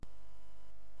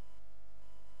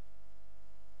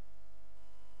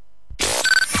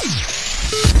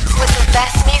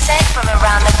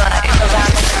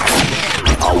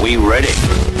we ready?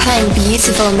 Playing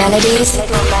beautiful melodies,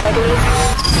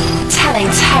 telling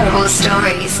terrible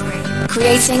stories,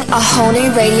 creating a whole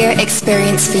new radio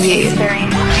experience for you.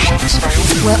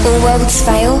 Where all worlds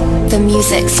fail, the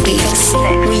music speaks.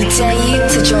 We dare you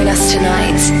to join us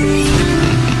tonight.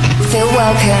 Feel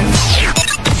welcome.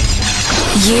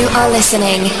 You are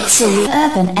listening to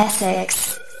Urban Essex.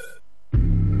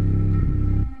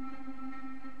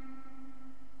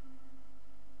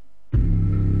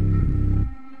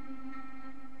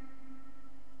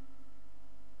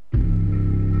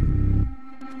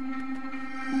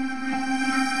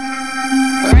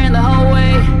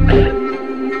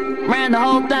 The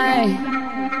whole thing,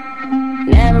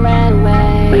 never ran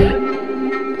away,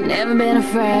 never been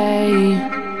afraid,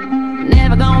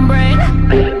 never gonna break,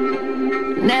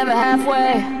 never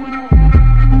halfway.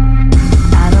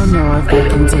 I don't know if I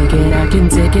can take it, I can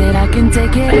take it, I can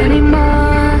take it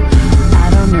anymore. I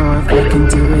don't know if I can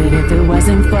do it if it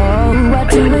wasn't for who I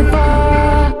do it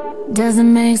for.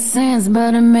 Doesn't make sense,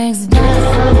 but it makes sense.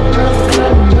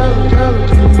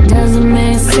 Doesn't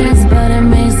make sense, but it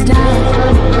makes sense.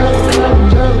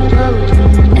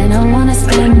 And I wanna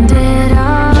spend it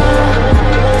all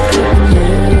with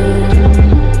you,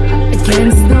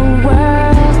 against the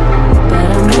world, but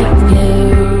I'm with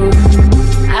you.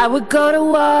 I would go to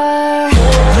war,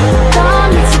 don't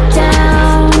let you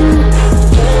down,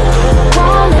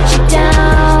 won't let you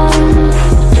down.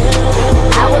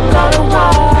 I would go to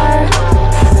war,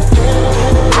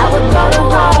 I would go to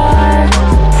war,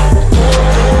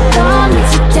 don't let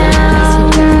you down,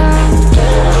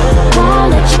 won't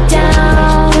let you down.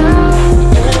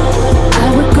 I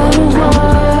would go to war.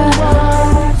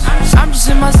 I'm just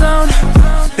in my zone.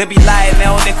 They be lying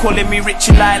now, they calling me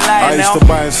Richie lying now. I used to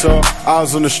buy and sell, I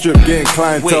was on the strip getting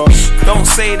clientele. Wait, don't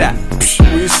say that.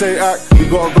 When you say act, we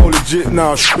gotta go legit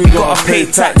now. We gotta pay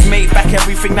tax, made back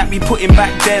everything that we put in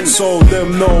back then. So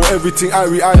them know everything I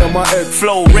on my head.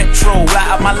 Flow retro, light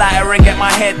up my lighter and get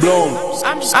my head blown.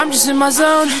 I'm just in my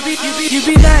zone. You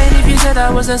be lying if you said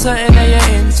I wasn't something that you're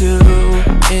into.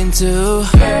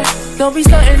 Don't be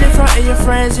starting in front of your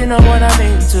friends, you know what I'm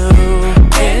into.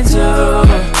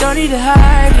 Don't need to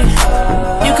hide it.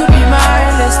 You could be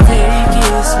mine, let's take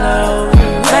it slow.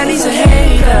 Man, he's a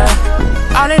hater.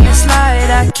 All in the slide,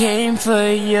 I came for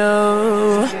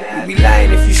you. You'd be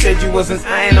lying if you said you wasn't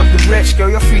eyeing up the wretch. Girl,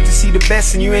 you're free to see the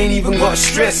best and you ain't even got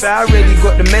stress. I already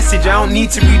got the message, I don't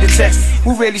need to read the text.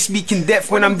 We'll really speak in depth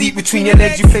when I'm deep between your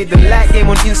legs. You played the light game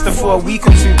on Insta for a week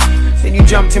or two. Then you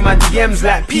jumped in my DMs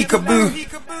like peekaboo.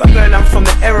 But girl, I'm from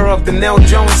the era of the Nell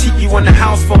Jones. Hit you on the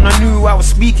house phone, I knew who I was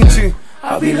speaking to.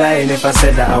 I'll be lying if I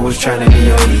said that I was trying to be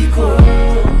your equal.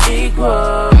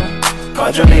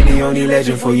 God, John ain't the only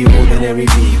legend for you ordinary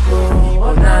people.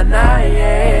 Oh, nah,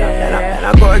 yeah. And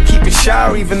I gotta keep it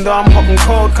shower even though I'm hot and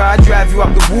cold. Cause I drive you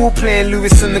up the wall playing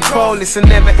Lewis and Nicole. It's a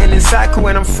never ending cycle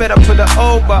when I'm fed up to the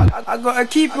old. But I gotta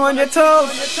keep you on your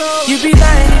toes. You'd be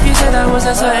lying if you said I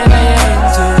wasn't something that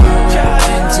you're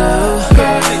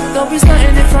into. Don't be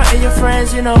starting in front of your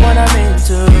friends, you know what I'm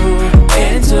into.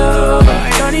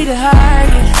 Don't need to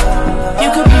hide it. You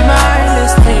could be mine,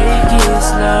 let's take it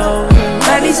slow.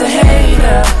 Man, he's a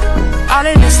hater. All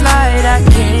in the slide, I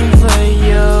came for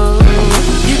you.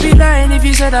 You'd be lying if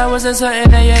you said I wasn't something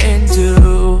that you're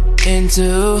into.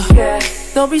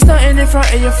 Don't be starting in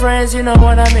front of your friends, you know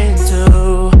what I'm into.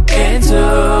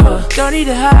 Don't need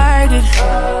to hide it.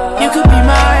 You could be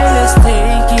mine, let's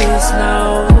take it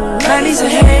slow. Man, he's a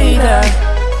hater.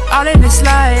 All in the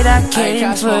slide, I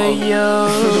came for you.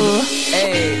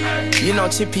 Hey, you know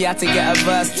Chippy had to get a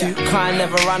verse too. Can't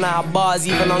never run out of bars,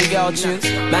 even on girl tunes.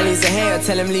 Man, he's a hater,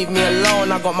 tell him leave me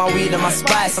alone. I got my weed and my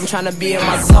spice, I'm trying to be in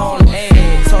my zone. Hey,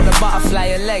 told the butterfly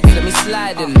your legs, let me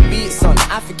slide in. The beats on,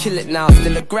 I can kill it now.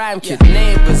 Still a grime kid,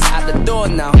 neighbors at the door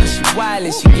now. Cause she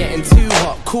wildin', she getting too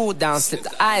hot. Cool down, slip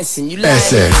the ice in. You like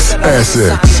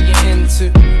Essex.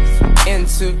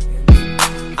 Into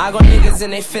I got niggas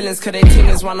in they feelings cause they ting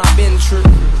is one I've been through.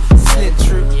 Slid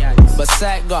through. But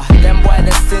sight got them boy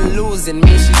they still losing.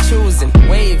 Me she choosing.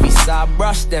 Wavy so I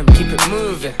brush them, keep it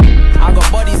moving. I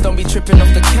got bodies, don't be tripping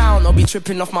off the count. Or be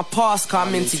tripping off my past, cause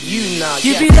I'm into you now.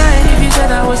 You'd be lying if you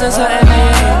said I wasn't something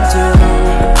that you're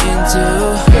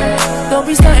into. Don't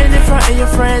be starting in front of your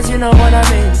friends, you know what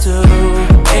I'm into.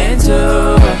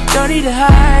 Don't need to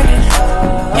hide it.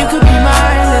 You could be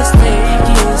mine, let's take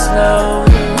it slow.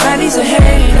 Man, he's a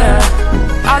hater.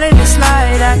 All in the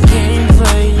slide, I came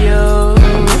for you.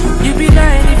 You'd be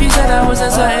lying if you said I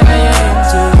wasn't something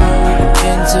that you're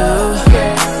into.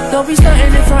 Don't be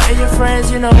starting in front of your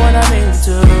friends, you know what I'm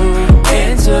into.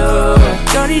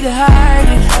 Don't need to hide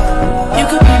it. You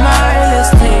could be mine, let's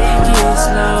take it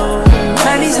slow.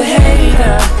 Man, he's a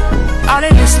hater. All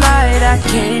in this light, I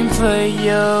came for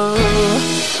you.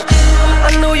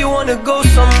 I know you wanna go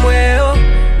somewhere.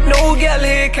 No girl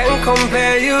here can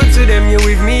compare you to them. You're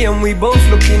with me and we both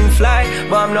looking fly.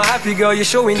 But I'm not happy, girl, you're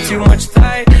showing too much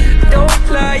time. Don't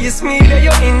lie, it's me that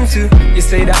you're into. You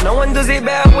say that no one does it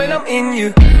better when I'm in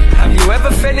you. Have you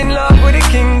ever fell in love with a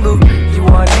king, boo? You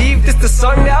wanna leave, this the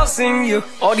song that I'll sing you.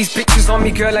 All these pictures on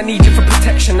me, girl, I need you for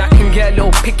protection. I can get a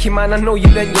little picky, man, I know you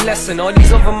learned your lesson. All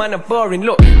these other man are boring,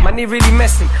 look, man, they really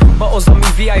messing. Bottles on me,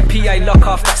 VIP, I lock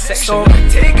off that section. So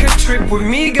take a trip with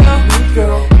me,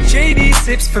 girl. JD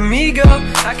sips for me, girl.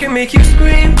 I can make you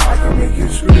scream.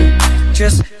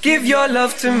 Just give your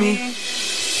love to me.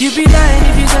 You'd be lying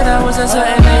if you said I wasn't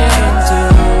something that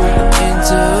you're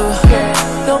into.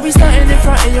 Don't be starting in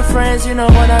front of your friends, you know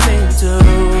what I'm into.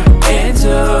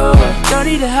 Don't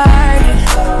need to hide it.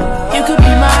 You could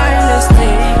be mine, let's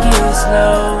take it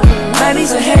slow. Man,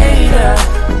 he's a hater.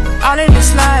 All in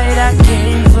this light, I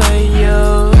came for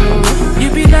you.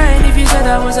 You'd be lying if you said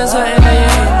I wasn't something that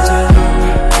you're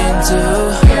into.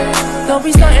 Don't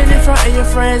be starting in front of your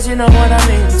friends, you know what I'm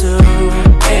into.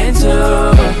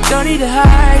 Don't need to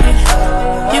hide it.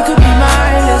 You could be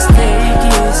mine, let's take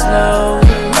it slow.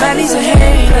 Man, he's a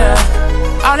hater.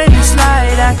 All in this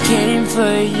light, I came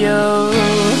for you.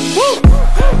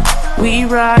 We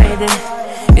riding,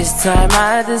 it's time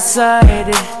I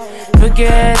decided.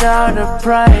 Forget all the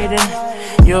pride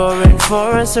and you're in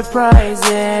for a surprise.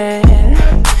 Yeah.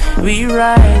 We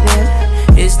riding,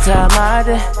 it's time I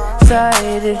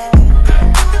decided.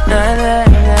 Na, na,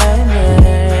 na, na.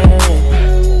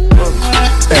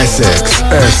 Essex.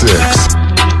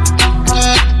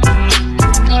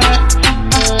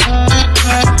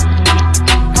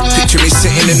 Picture me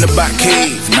sitting in the back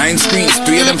cave, 9 screens,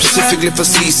 3 of them specifically for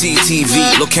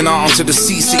CCTV. Looking out onto the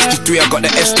C63, I got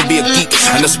the S to be a geek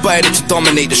and the spider to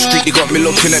dominate the street. They got me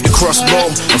looking at the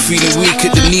crossbow. I'm feeling weak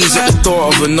at the knees at the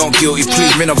thought of a not guilty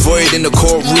plea. Been a void in the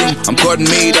courtroom. I'm God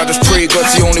made, I just pray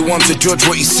God's the only one to judge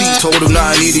what he sees. Told him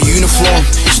that I need a uniform.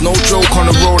 It's no joke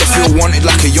on the road, I feel wanted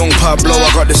like a young Pablo.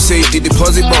 I got the safety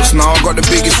deposit box, now I got the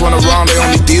biggest one around. I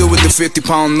only deal with the £50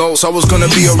 notes. I was gonna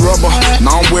be a robber,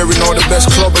 now I'm wearing all the best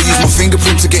club. I use my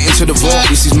fingerprint to get into the vault.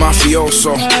 This is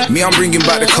mafioso. Me, I'm bringing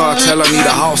back the cartel. I need a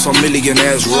house on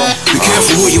millionaires row. Be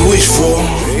careful what you wish for.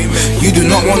 You do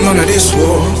not want none of this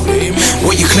war.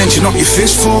 What you clenching up your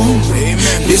fist for?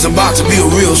 This about to be a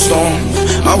real storm.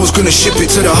 I was gonna ship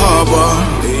it to the harbor,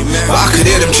 but I could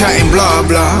hear them chatting blah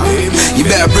blah. You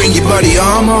better bring your body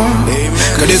armor,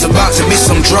 cause there's about to be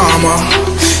some drama.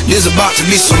 There's about to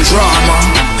be some drama.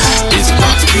 There's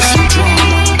about to be some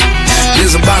drama.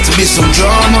 There's about to be some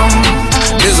drama.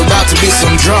 There's about to be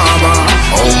some drama.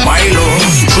 Oh my Lord,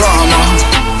 drama.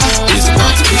 There's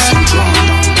about to be some drama.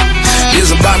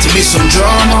 There's about to be some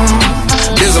drama.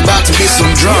 There's about to be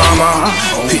some drama.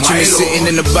 Picture me sitting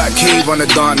in the back cave on a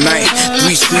dark night.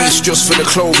 3 screens just for the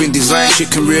clothing design.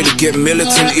 Shit can really get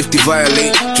militant if they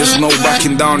violate. Just know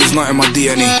backing down is not in my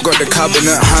DNA. Got the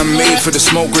cabinet handmade for the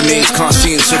smoke grenades. Can't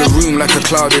see into the room like a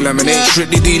cloudy lemonade.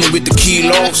 Strictly dealing with the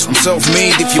kilos. I'm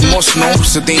self-made if you must know.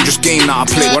 It's a dangerous game that I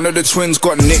play. One of the twins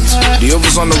got nicked, the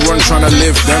other's on the run trying to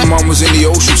live. Their mom was in the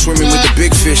ocean swimming with the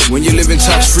big fish. When you're living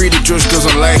tax-free, the judge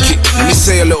doesn't like it. Let me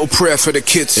say a little prayer for the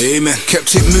kids. Amen.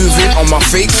 Kept it moving on my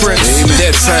fake friends. Amen.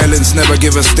 Dead silence, never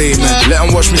give a statement. Let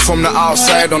them watch me from the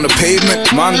outside on the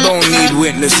pavement. Man don't need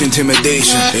witness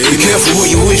intimidation. Amen. Be careful what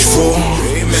you wish for.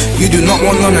 Amen. You do not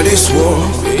want none of this war.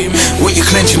 Amen. What you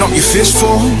clenching up your fist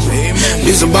for? Amen.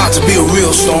 This about to be a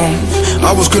real storm.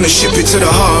 I was gonna ship it to the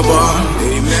harbor,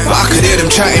 but I could hear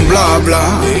them chatting blah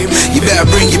blah. You better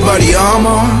bring your body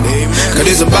armor, cause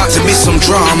there's about to be some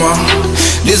drama.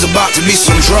 There's about to be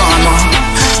some drama.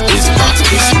 There's about to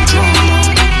be some drama.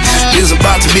 There's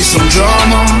about to be some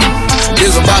drama.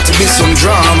 There's about to be some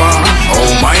drama. Oh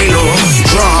my Lord,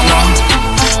 drama.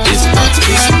 There's about to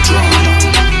be some drama.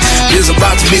 There's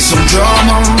about to be some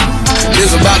drama.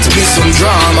 There's about to be some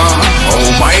drama. Oh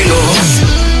my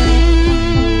Lord.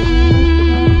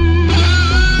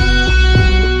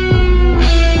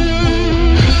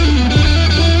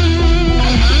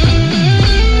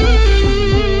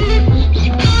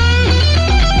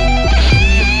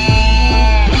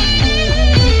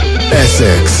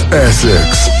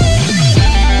 Essex.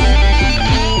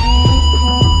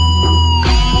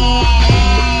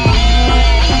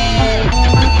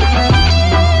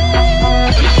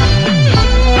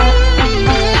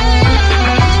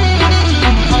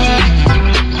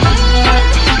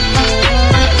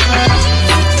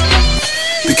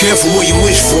 Be careful what you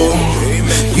wish for.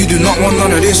 You do not want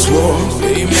none of this war.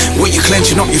 What you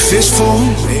clenching up your fist for?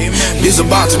 There's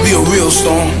about to be a real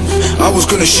storm. I was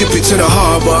gonna ship it to the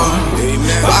harbour,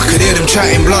 but I could hear them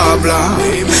chatting blah blah.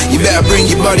 You better bring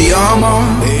your body armor,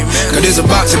 cause there's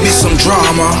about to be some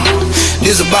drama.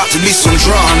 There's about to be some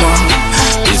drama.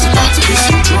 There's about to be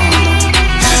some drama.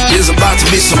 There's about to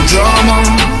be some drama.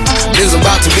 There's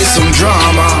about to be some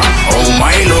drama. Oh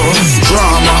my lord,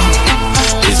 drama.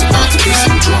 There's about to be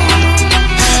some drama.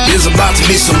 There's about to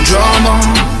be some drama.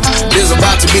 There's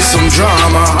about to be some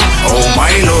drama. Oh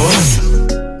my lord.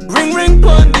 Ring ring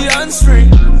pon the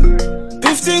answering.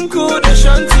 15 code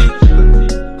Ashanti.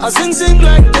 I sing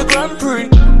like the Grand Prix.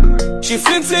 She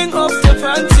fling off the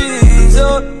panties,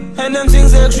 oh, and them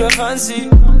things extra fancy.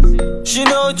 She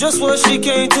know just what she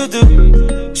came to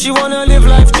do. She wanna live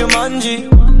life Jumanji.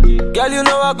 Girl, you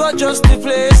know I got just the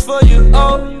place for you.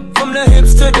 Oh, from the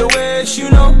hips to the waist, you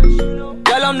know.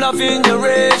 Girl, I'm loving your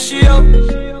ratio.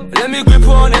 Let me grip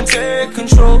on and take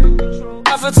control.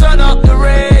 Have to turn up the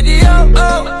radio.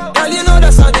 Oh, girl, you know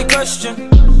that's not the question.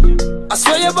 I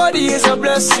swear your body is a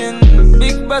blessing.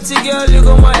 Big body girl, you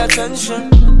got my attention.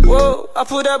 Whoa, I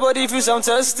put that body through some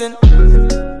testing.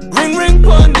 Ring ring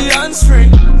pon the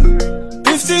answering.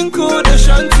 15 code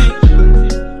Ashanti.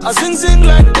 I sing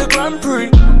like the Grand Prix.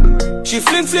 She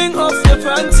fling off the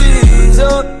panties,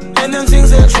 oh, and them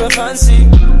things extra fancy.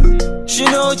 She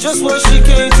know just what she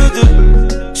came to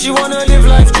do. She wanna live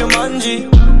life Jumanji.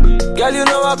 Girl, you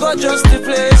know I got just the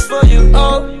place for you.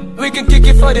 Oh, we can kick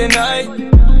it for the night.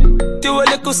 Do a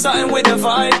little something with the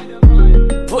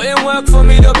vibe. Put in work for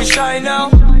me, don't be shy now.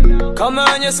 Come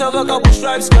on yourself a couple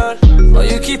stripes, girl. Oh,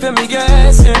 you keeping me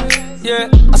guessing. Yeah,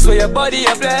 I swear your body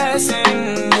a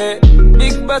blessing. Yeah,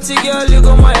 big body girl, you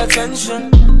got my attention.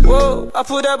 Whoa, I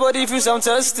put that body through some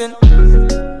testing.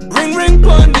 Ring ring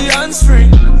pon the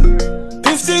answering.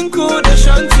 15 code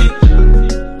Ashanti.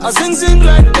 I sing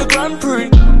like the Grand Prix.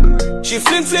 She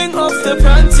fling off the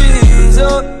panties,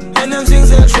 oh, and them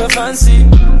things extra fancy.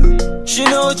 She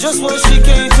know just what she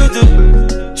came to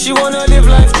do. She wanna live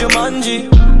life Jumanji.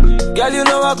 Girl, you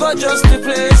know I got just the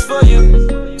place for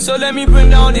you. So let me bring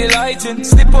down the lighting.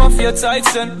 Slip off your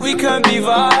tights and we can be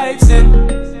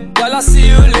vibing. Girl, I see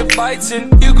you lip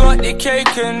biting. You got the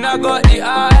cake and I got the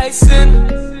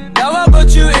icing. Now I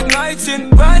got you igniting.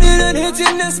 Riding and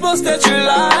hitting the spots that you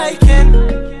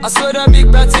liking. I swear that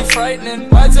big batty frightening.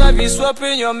 Why have you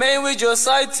swapping your main with your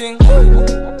sighting?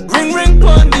 Ring ring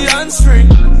pon the answering.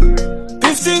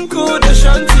 15 code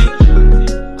Ashanti.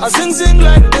 I sing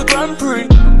like the Grand Prix.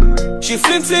 She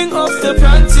fling off the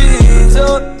panties,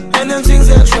 oh, and them things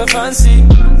extra fancy.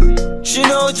 She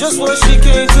know just what she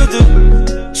came to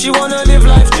do. She wanna live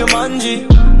life Jumanji.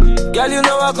 Girl, you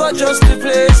know I got just the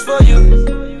place for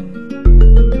you.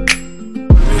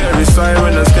 Every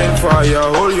siren a skank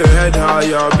fire, hold your head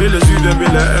higher. Bill is you the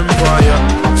bill of empire.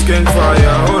 Skank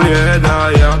fire, hold your head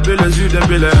higher. Bill is you the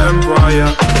bill of empire.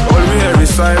 All we hear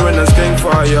is siren a skank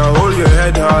fire, hold your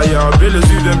head higher. Bill is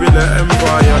you the bill of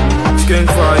empire. Skank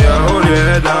fire, hold your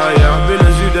head higher. Bill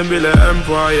is you the bill of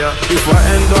empire. If I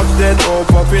end up dead or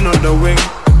popping on the wing,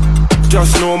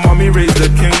 just know mommy raised the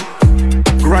king.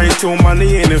 Grind till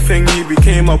money ain't a thing. He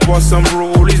became a boss and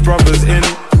brought all his brothers in.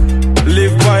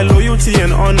 Live by loyalty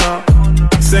and honor.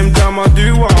 Same time I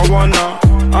do what I wanna.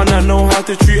 And I know how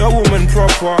to treat a woman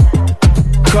proper.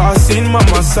 Cause I seen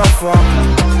mama suffer.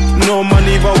 No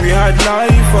money but we had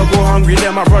life. I go hungry,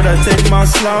 let my brother take my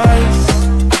slice.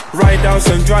 Ride outs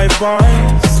and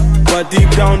drive-bys, but deep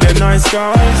down they're nice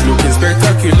guys. Looking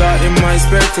spectacular in my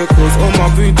spectacles. All my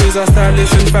booties are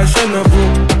stylish and fashionable.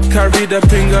 Carry the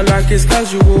finger like it's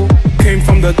casual. Came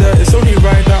from the dirt, it's only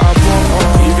right that I bought.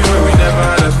 Even when we never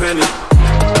had a penny,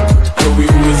 but we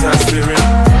always had spirit.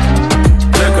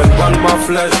 They can burn my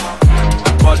flesh,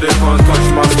 but they can't touch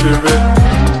my spirit.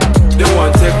 They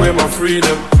want to take away my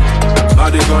freedom,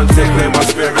 but they can't take away my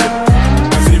spirit.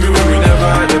 Cause even when we never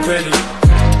had a penny,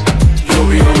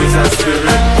 we always have spirit.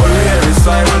 All we hear is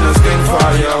siren and skank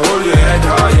fire. Hold your head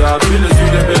higher. Pillars you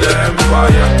the build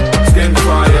empire. Skank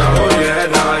fire. Hold your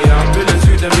head higher. Pillars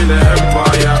you the build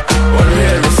empire. All we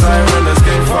hear is siren and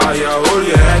skank fire. Hold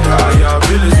your head higher.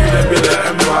 Pillars you the build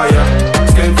empire.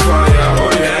 Skank fire.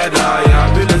 Hold your head higher.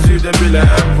 Pillars you the build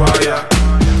empire.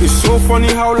 It's so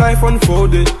funny how life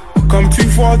unfolded. Come too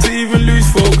far to even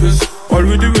lose focus. All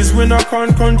we do is win, I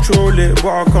can't control it.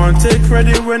 But I can't take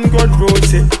credit when God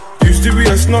wrote it. Used to be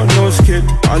a snot-nosed kid,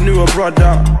 I knew a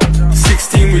brother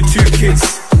 16 with 2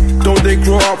 kids. Don't they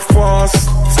grow up fast?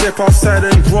 Step outside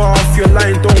and graft. Your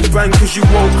line don't bang cause you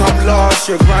woke up last.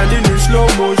 You're grinding in slow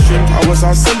motion. I was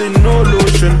out selling no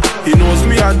lotion. He knows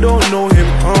me, I don't know him.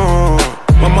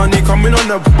 My money coming on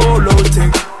a bolo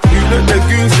thing. You let the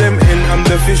goons them in. I'm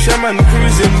the fisherman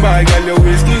cruising by. Girl, you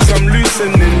always need some loose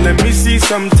listening, let me see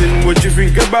something. What you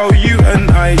think about you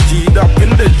and I G'd up in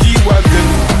the G-Wagon?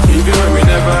 Even when we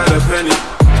never had a penny,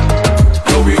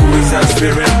 no, we always had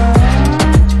spirit.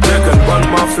 They can burn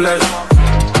my flesh,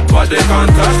 but they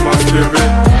can't touch my spirit.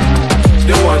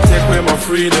 They won't take away my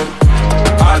freedom,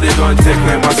 they gon' take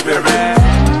away my spirit.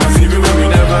 Cause even when we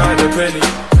never had a penny,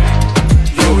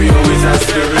 yo, we always had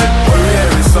spirit. All we hear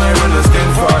is siren and skin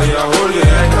fire. Hold your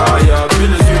head higher,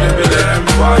 build a student, build an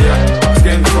empire.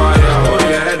 Skin fire, hold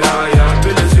your head higher,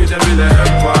 build a student, build an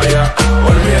empire.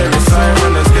 All we hear is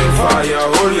siren and skin fire.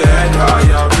 Hold your head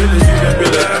higher, build a student,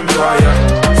 build an empire.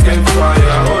 Skin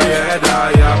fire, hold your head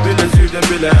higher, build a student,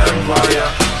 build an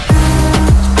empire.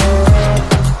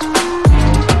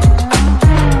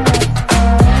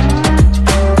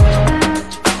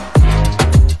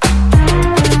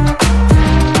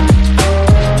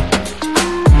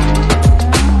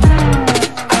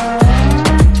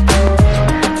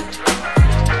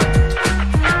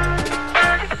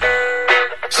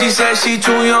 She said she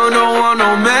too young, don't want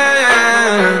no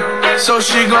man, so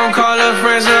she gon' call her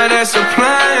friends, now that's a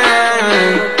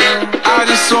plan. I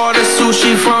just ordered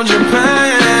sushi from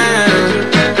Japan.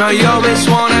 Now yo bitch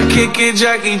wanna kick it,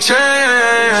 Jackie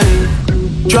Chan.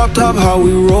 Drop top, how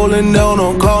we rollin' down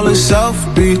on Collin South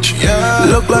Beach. Yeah.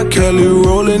 Look like Kelly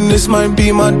rollin', this might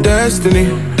be my destiny.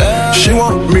 Yeah. She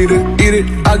want me to eat it,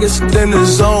 I guess then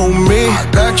it's on me. I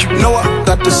got you, know I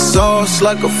got the sauce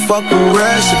like a fucking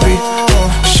recipe.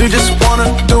 She just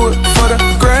wanna do it for the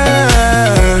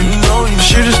grand.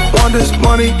 She just want this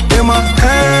money in my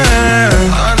hand.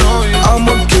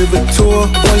 I'ma give it to her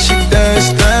when she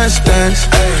dance, dance, dance.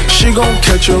 She gon'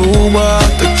 catch a Uber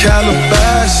out the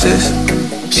Calabasas.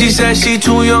 She said she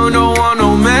too young, don't want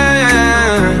no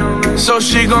man, so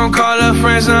she gon' call her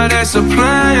friends, now that's a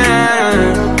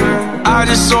plan. I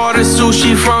just ordered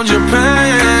sushi from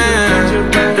Japan.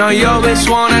 Now yo bitch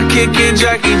wanna kick it,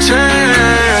 Jackie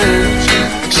Chan.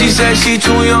 She said she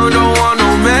too young, don't want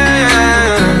no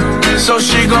man, so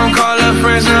she gon' call her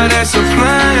friends, now that's a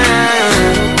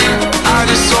plan. I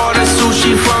just ordered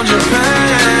sushi from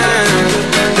Japan.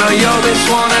 Now yo bitch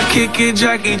wanna kick it,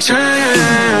 Jackie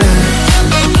Chan.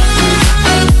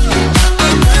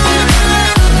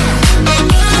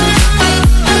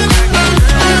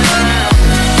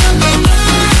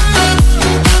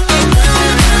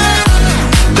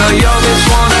 Yo, bitch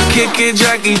wanna kick it,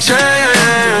 Jackie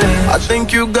Chan. I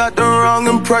think you got the wrong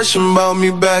impression about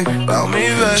me back.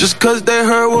 Just cause they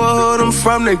heard what hood I'm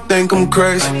from, they think I'm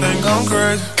crazy.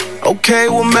 Okay,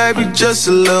 well maybe just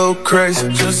a little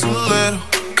crazy.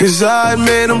 Cause I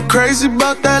admit I'm crazy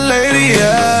about that lady,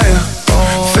 yeah.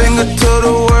 Finger to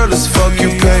the world, as fuck you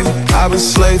pay. I've been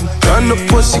slaving, run the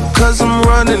pussy cause I'm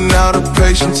running out of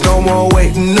patience. No more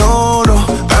waiting, no, no,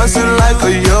 bouncing like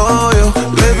a yo-yo.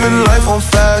 Living life on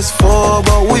fast forward,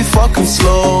 but we fucking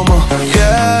slow-mo,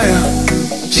 yeah, yeah.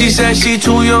 She said she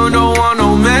too young, don't want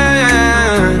no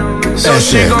man, so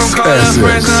she gon' call her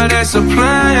friends, now that's a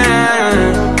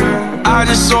plan. I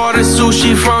just ordered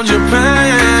sushi from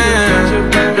Japan.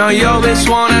 Now yo bitch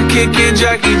wanna kick it,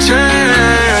 Jackie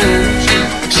Chan.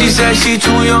 She said she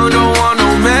too young, don't want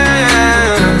no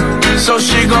man, so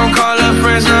she gon' call her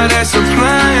friends, now that's a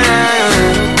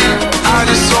plan. I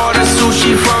just ordered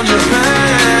sushi from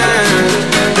Japan.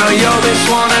 Now yo bitch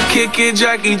wanna kick it,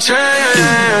 Jackie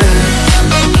Chan.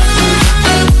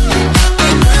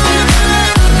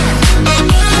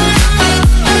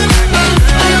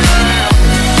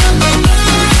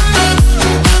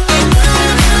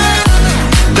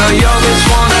 Yo, bitch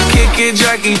wanna kick it,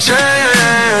 Jackie Chan.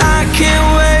 I can't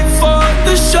wait for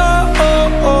the show.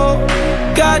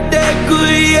 Got that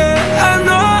good, yeah, I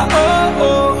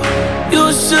know. You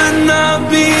should not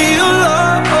be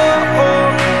alone.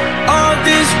 All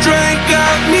this drink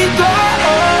got me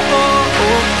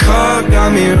going. Car got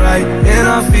me right, and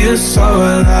I feel so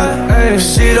alive.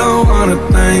 She don't wanna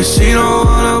think, she don't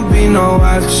wanna be no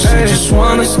wife. She just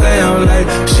wanna stay out late,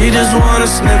 she just wanna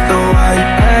sniff the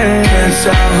white. Can't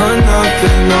tell her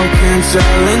nothing, no, can't tell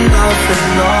her nothing,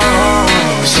 no.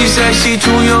 She said she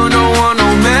too young, don't want no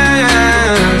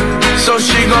man, so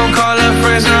she gon' call her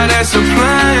friends, now that's a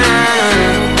plan.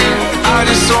 I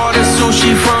just ordered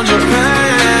sushi from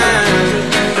Japan.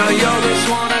 Now yo bitch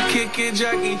wanna kick it,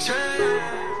 Jackie Chan.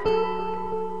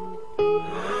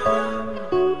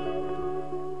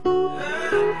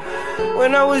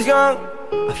 When I was young,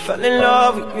 I fell in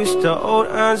love with Mr. Old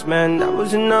Hands, man, that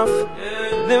was enough.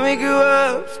 Then we grew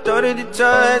up, started to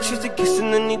touch. Used to kiss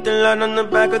underneath the light on the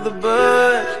back of the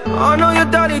bus. Oh no, your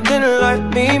daddy didn't like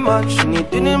me much, and he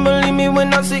didn't believe me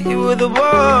when I said you were the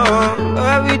one.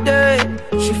 Every day,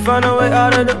 she found a way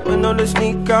out of the window to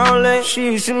sneak out late.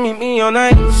 She used to meet me on the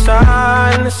east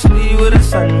side in the city with the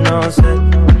sun on set.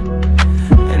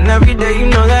 And every day you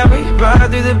know that we ride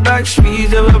through the back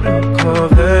streets of a blue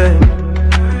Corvette.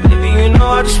 Baby, you know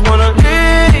I just wanna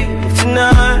leave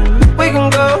tonight. We can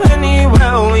go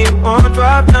anywhere we want.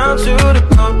 Drive down to the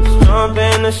coast, jump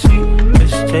in the sea.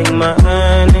 Just take my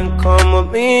hand and come with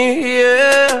me,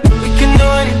 yeah. We can do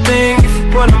anything if you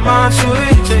put a mind to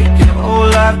it. Take your whole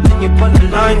life, then you put a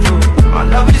line through it. My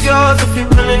love is yours if you're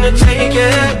willing to take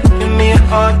it. Give me a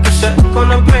heart, cause I'm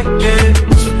gonna break it.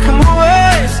 So come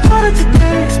away, starting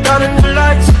today, starting the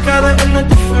lights together in a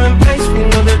different place. We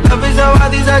know that love is how all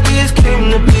these ideas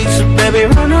came to be. So baby,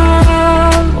 run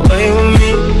away with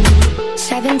me.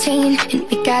 17, and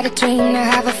we got a dream to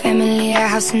have a family, a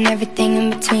house and everything in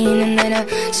between. And then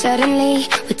suddenly,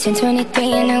 we're 10,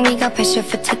 23, and now we got pressure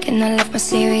for taking our life more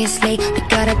seriously. We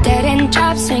got a dead-end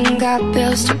jobs and got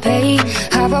bills to pay.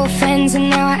 Our old friends and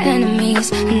now our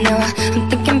enemies. And now I'm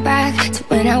thinking back to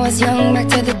when I was young, back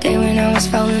to the day when I was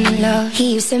falling in love.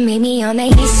 He used to meet me on the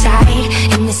east side,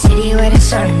 in the city where the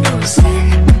sun don't set.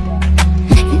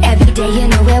 And every day, you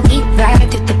know where we ride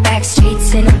through the back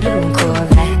streets in a blue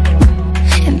Corvette.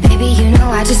 And baby, you know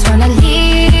I just wanna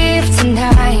leave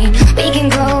tonight. We can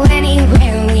go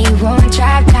anywhere we want.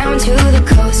 Drive down to the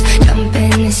coast, jump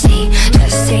in the sea.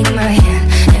 Just take my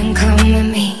hand and come with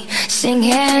me,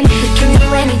 singing. We can do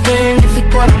anything if we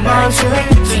put our mind to it.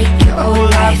 Take your whole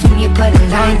life and you put a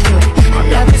line through it. My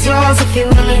love is yours if you're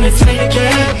willing to take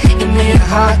it. Give me your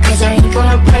heart, cause I ain't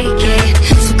gonna break it.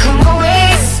 So come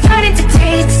away, starting to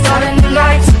taste, starting the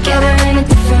life together in a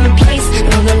different place.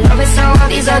 Know that love is how all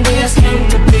these ideas came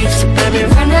to be. So baby,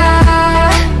 run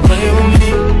away with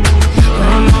me.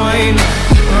 Run away now,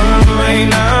 run away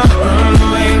now, run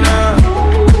away now.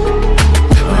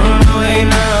 Run away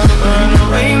now, run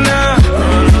away now,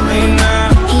 run away now.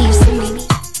 He used to meet me.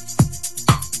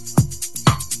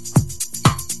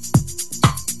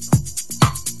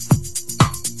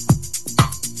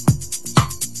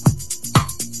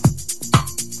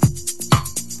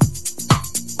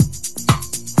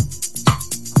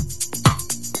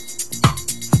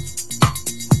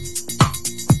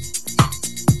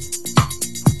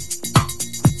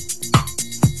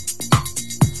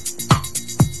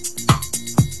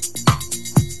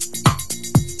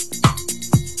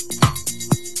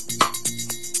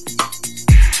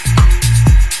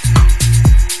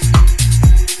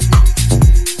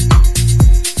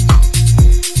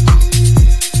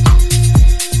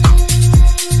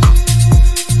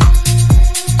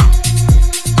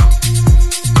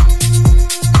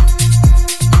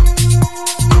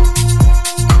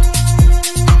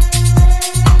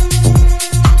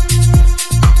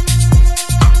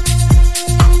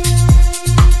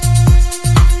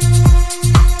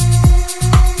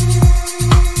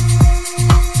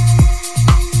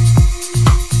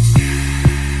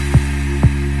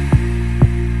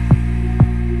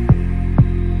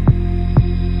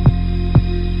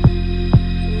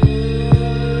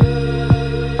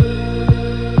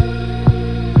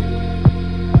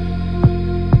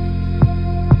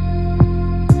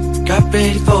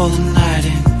 ready for the night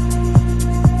in.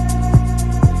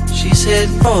 She's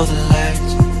heading for the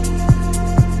lights,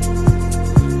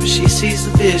 but she sees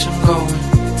the vision going,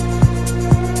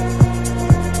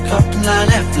 cupping line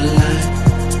after line.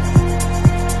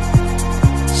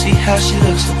 See how she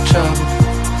looks like trouble,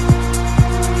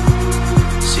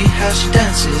 see how she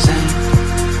dances and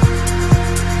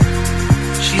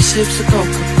she sips the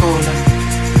Coca-Cola.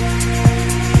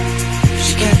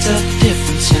 She can't tell the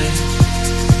difference yet.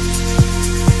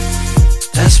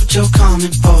 That's what you're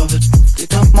coming for, but they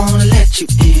don't wanna let you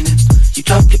in it. You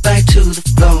drop your back to the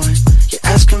floor and you're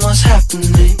asking what's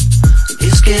happening.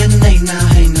 It's getting late now,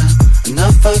 hey now,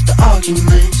 enough of the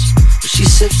arguments. But she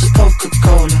sips the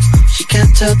Coca-Cola, she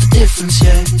can't tell the difference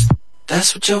yet.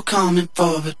 That's what you're coming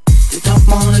for, but they don't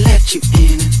wanna let you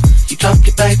in it. You drop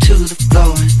your back to the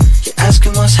floor and you're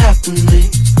asking what's happening.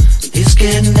 It's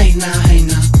getting late now, hey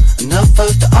now, enough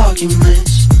of the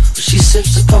arguments. But she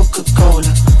sips the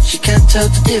Coca-Cola, she can't tell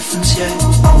the difference yet.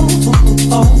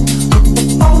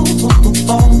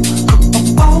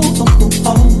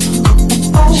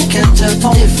 She can't tell the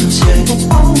difference yet.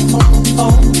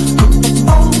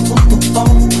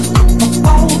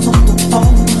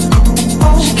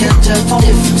 She can't tell the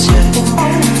difference yet.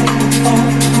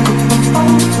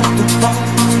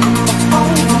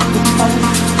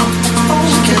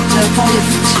 She can't tell the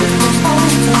difference yet.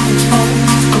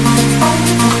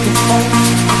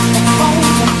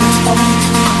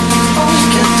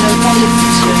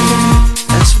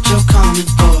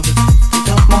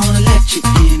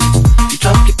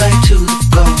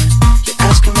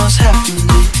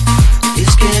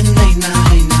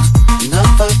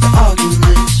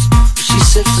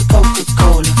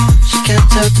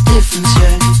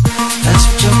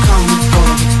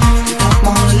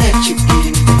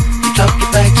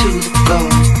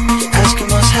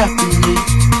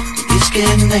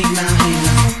 getting late now, hey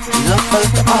now. Enough of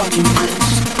the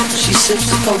arguments. She sips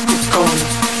the Coca-Cola.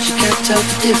 She can't tell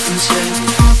the difference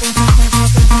yet.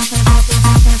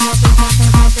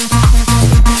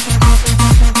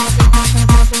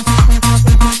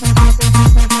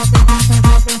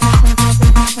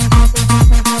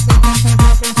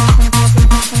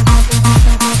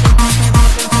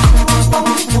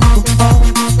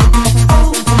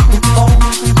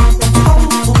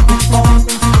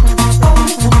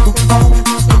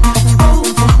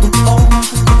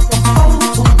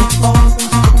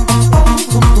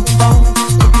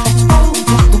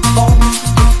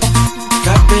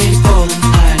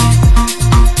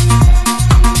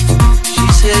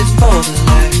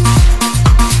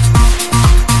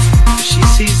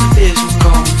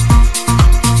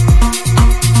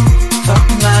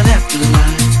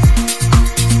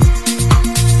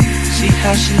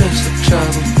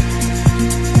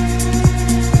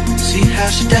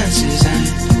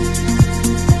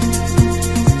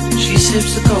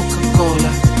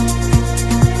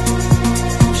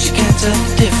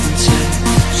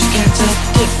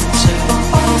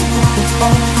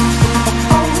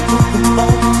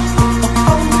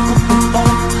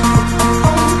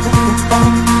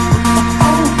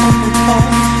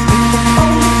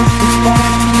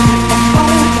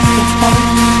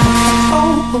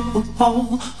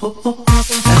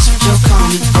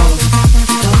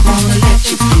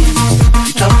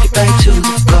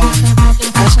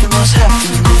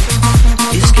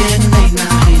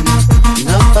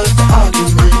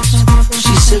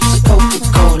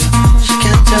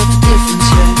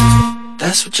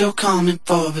 You're coming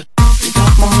for, but you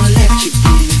don't wanna let you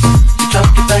in. You drop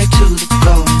your back to the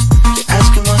floor. You're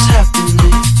asking what's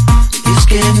happening. It's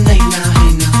getting late now,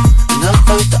 hey now. Enough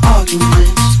of the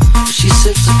arguments. She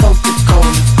sips the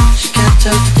Coca-Cola. She can't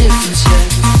tell the difference yet.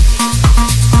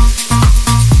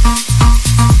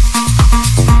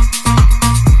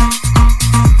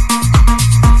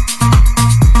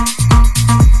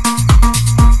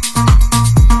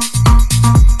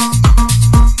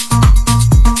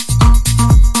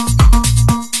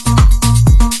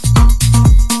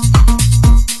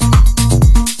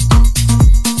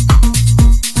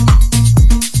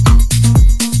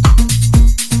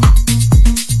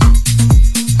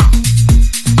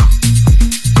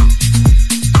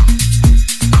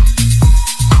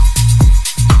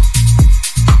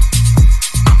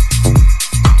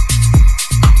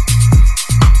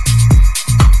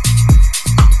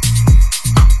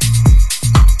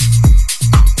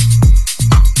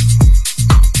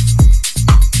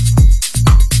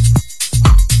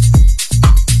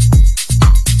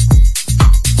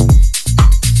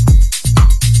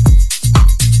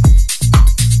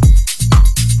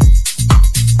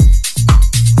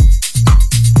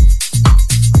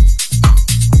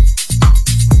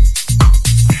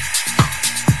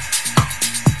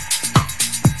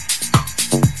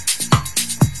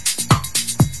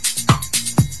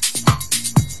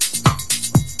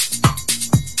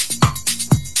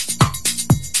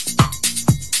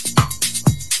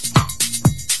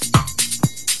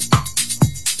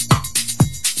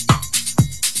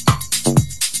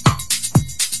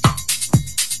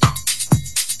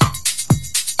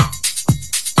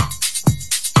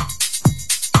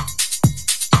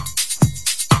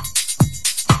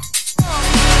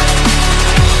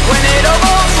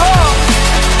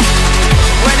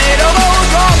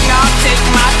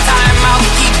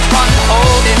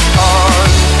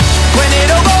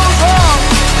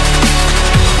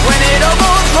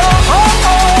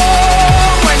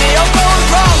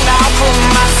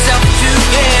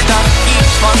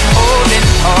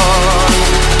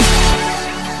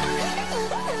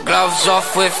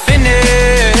 Off, we're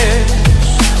finished.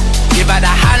 Give her the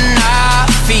hand, our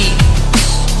feet.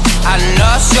 I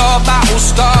nurse your battle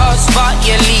scars, but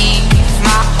you leave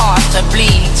my heart to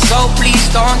bleed. So please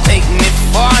don't take me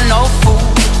for no fool.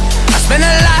 I spent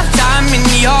a lifetime in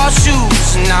your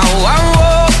shoes. Now I'm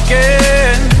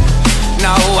walking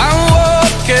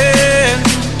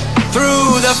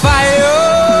through the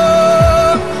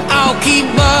fire. I'll keep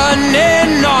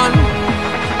burning on.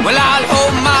 Well, I'll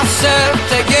hold myself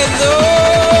together.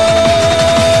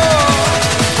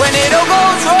 When it all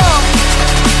goes wrong,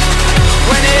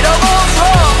 when it all goes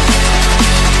wrong,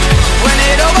 when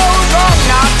it all goes wrong,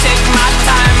 I'll take my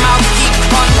time, I'll keep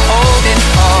on holding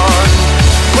on.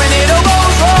 When it all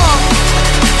goes wrong,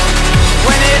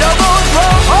 when it all goes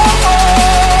wrong,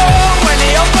 when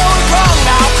it all goes wrong,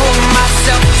 I'll pull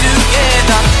myself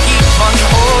together, keep on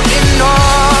holding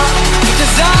on.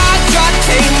 Because I try to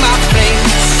take my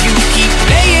place, you keep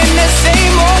playing the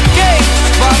same old game.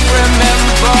 But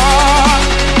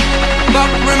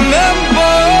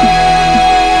remember,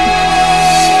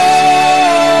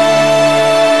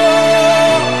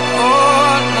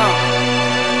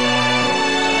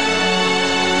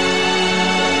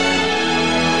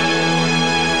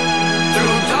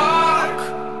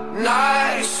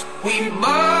 nights we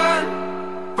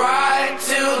burn bright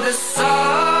till the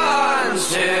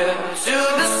sun's here,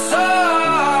 till the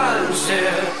sun's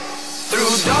here.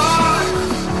 Through dark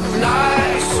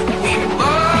nights we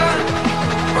burn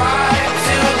bright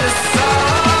till the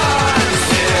sun's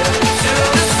here, till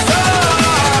the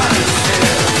sun's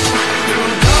here.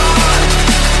 Through dark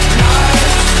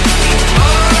nights we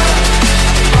burn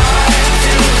bright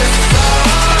till the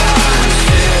sun's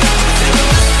here, till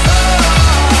the sun's here.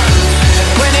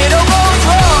 When it all goes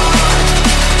wrong,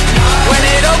 when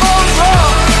it all goes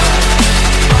wrong,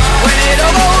 when it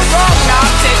all goes wrong,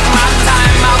 I'll take my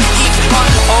time, I'll keep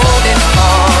on holding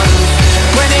on.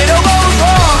 When it all goes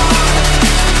wrong,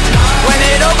 when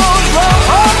it all goes wrong.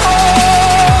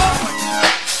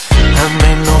 I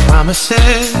made no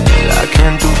promises, I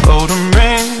can't do golden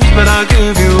rings, but I'll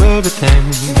give you everything.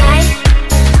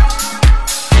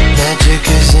 Magic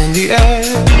is in the air,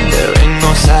 there ain't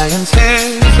no science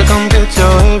here, so come get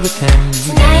your everything.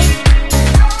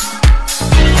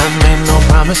 I made no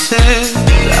promises,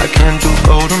 I can't do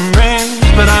golden rings,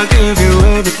 but I'll give you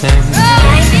everything.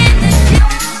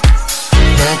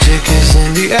 Magic is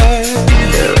in the air,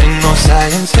 there ain't no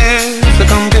science here, so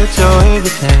come get your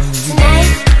everything.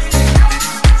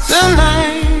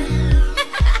 Tonight.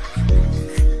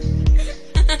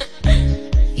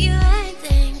 You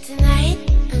acting tonight?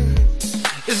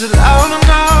 Is it loud or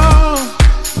no?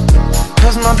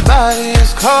 'Cause my body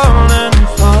is calling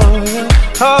for you,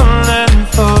 calling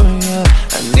for you.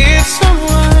 I need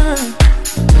someone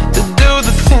to do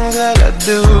the things that I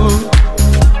do.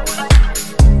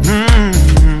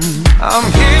 I'm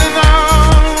healing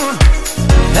out,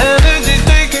 energy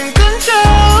taking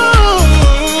control.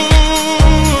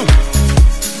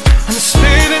 I'm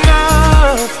speeding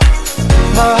up,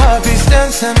 my heart beats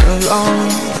dancing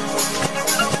alone.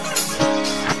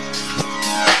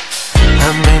 I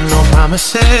made no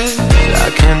promises, I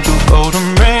can't do golden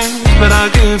rings, but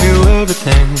I'll give you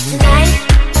everything.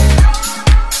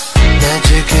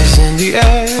 Magic is in the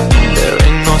air, there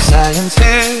ain't no science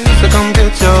here, so come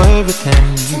get your everything.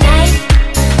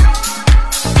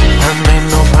 I made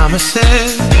no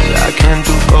promises, I can't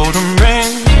do golden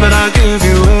rings, but I'll give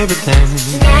you everything.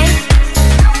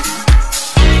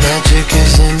 Magic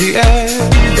is in the air,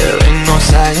 there ain't no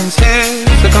science here,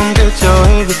 so come get your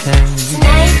everything.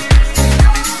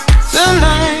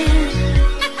 Tonight.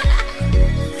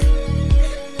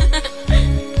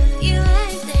 You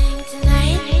acting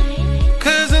tonight?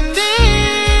 'Cause I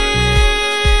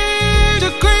need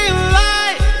a green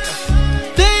light,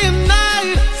 day and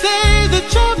night, say that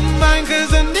you're mine.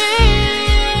 'Cause I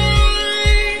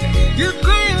need your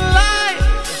green light,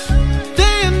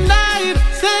 day and night,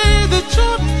 say that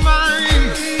you're mine.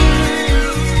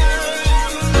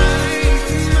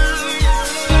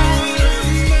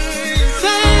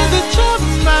 Say that you're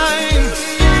mine.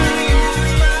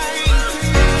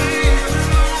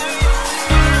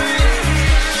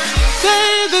 Say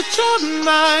that you're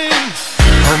mine.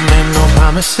 I made no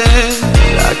promises,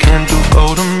 I can't do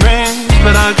golden rings,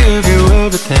 but I'll give you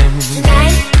everything.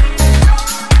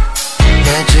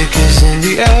 Magic is in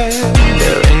the air,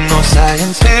 there ain't no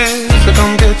science here, so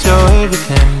come get your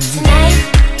everything.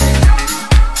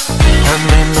 I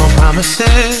made no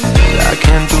promises, I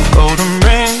can't do golden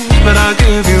rings, but I'll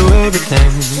give you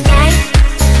everything.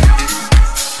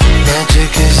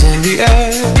 Magic is in the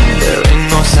air, there ain't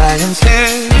no science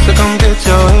here, so come get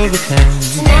your everything.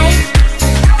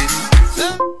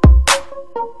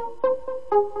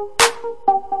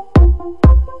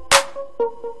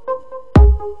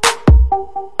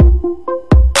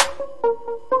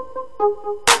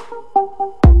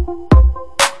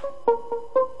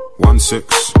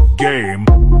 Game.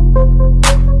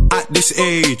 At this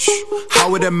age,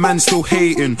 how are them man still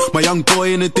hating? My young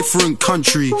boy in a different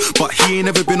country, but he ain't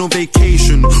ever been on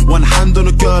vacation. One hand on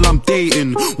a girl I'm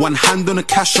dating, one hand on the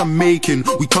cash I'm making.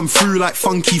 We come through like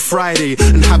Funky Friday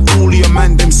and have all of your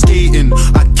man them skating.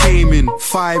 I came in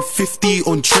 550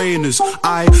 on trainers.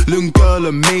 Island girl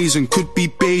amazing, could be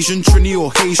Bayesian, Trini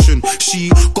or Haitian.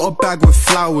 She got a bag with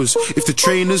flowers, if the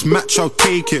trainers match I'll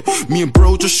take it. Me and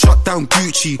bro just shut down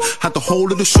Gucci, had the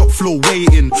whole of the shop floor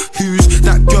waiting. Who's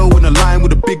that girl in a line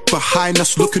with a big behind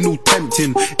us looking all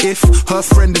tempting? If her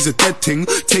friend is a dead thing,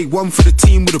 take one for the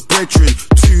team with a brethren.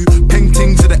 Two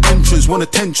paintings at the entrance, want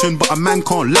attention but a man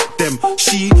can't let them.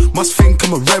 She must think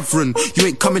I'm a reverend, you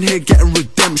ain't coming here getting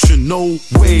redemption, no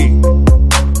way.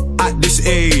 At this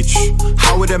age,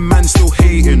 how are them man still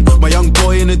hating? My young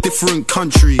boy in a different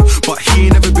country, but he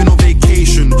ain't never been on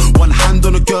vacation. One hand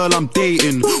on a girl I'm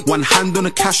dating, one hand on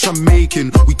the cash I'm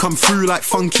making. We come through like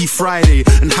Funky Friday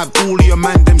and have all of your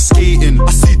man them skating.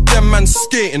 I see them man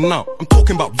skating now, I'm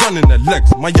talking about running their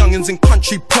legs. My youngins in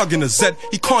country plugging a Z,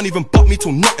 he can't even butt me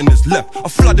till nothing is left. I'm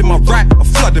flooding my right, I'm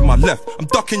flooding my left. I'm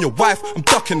ducking your wife, I'm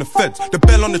ducking the feds. The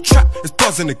bell on the trap is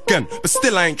buzzing again, but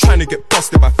still I ain't trying to get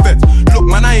busted by feds. Look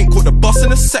man, I ain't caught the bus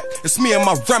in a sec. It's me and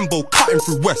my Rambo cutting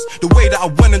through West. The way that I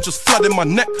went and just flooded my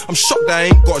neck, I'm shocked that I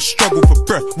ain't got a struggle for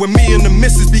breath. When me and the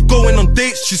missus be going on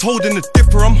dates, she's holding a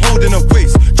dipper, I'm holding her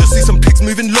waist. Just see some pics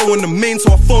moving low on the main,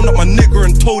 so I phoned up my nigga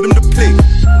and told him to play.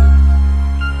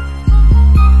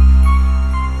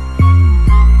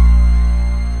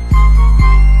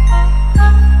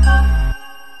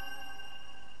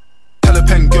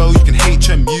 Pen girl, you can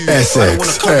HMU. I don't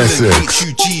wanna come in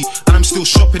HUG, and I'm still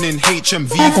shopping in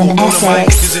HMV. For all of my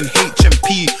niggas in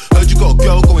HMP. Heard you got a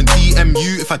girl going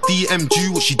DMU. If I DM'd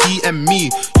you, what she DM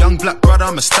me? Young black brother,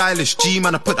 I'm a stylish G,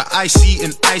 man. I put the IC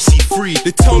in IC3.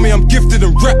 They tell me I'm gifted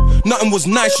in rap. Nothing was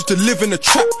nice, used to live in a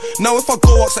trap. Now if I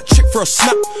go ask that chick for a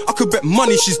snap, I could bet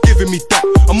money she's giving me that.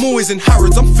 I'm always in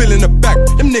Harrods, I'm filling the bag.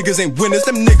 Them niggas ain't winners,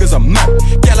 them niggas are mad.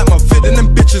 Gal like my vid and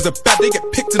them bitches are bad. They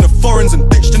get picked in the foreigns and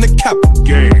ditched in the cab.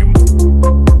 Game.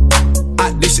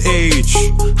 At this age,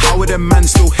 how are them man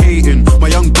still hating? My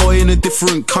young boy in a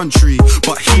different country,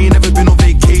 but he ain't never been on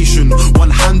vacation.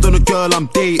 One hand on a girl I'm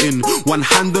dating, one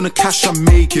hand on the cash I'm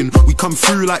making. We come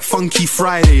through like Funky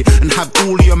Friday and have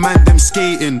all of your man them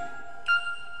skating.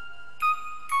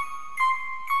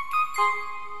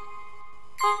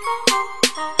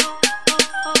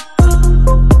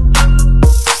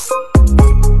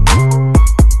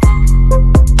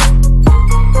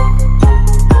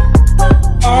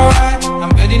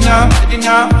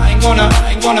 Now, I ain't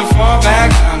gonna fall back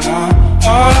down now.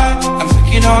 Alright, I'm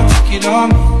take it on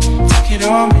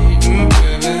me,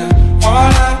 baby.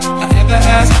 Alright, I ever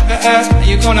ask, are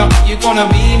you gonna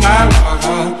be my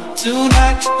lover?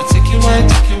 Tonight, I'll take it with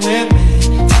me.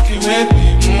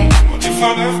 What if I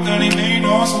left and it made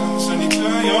no sense? And you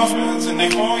tell your friends and they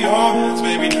hold your hands,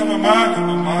 baby, never mind.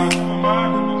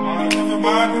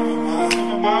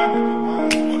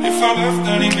 What if I left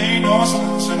and it made no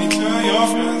sense? And you tell your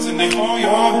friends and they hold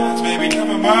your hands, baby,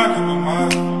 never mind. What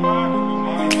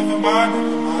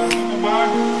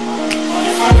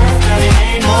if I left and it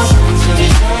made no sense? And you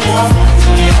tell your friends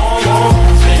and they hold your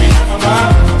hands, baby, never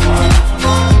mind.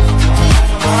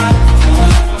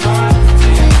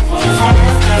 What if I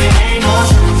left and it made no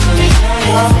sense? And you tell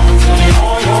your friends and they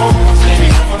hold your hands, baby,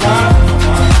 never mind.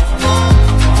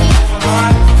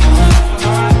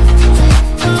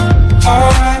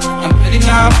 Alright, I'm ready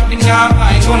now,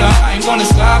 I ain't gonna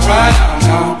stop right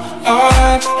now.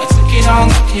 Alright, take it on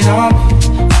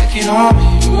me,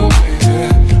 ooh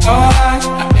baby. Alright,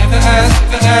 I ever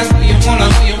ask, do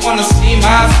you wanna see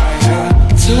my fire?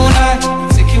 Tonight,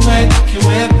 take it with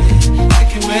me,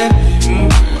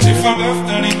 What if I left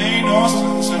and it made no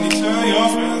sense? And you tell your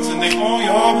friends and they hold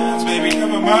your hands, baby,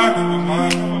 never mind.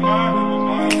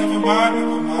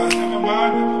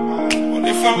 What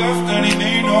if I left and it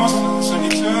made no sense? And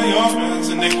you tell your friends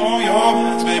and they hold your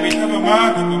hands, baby, never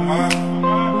mind.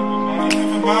 What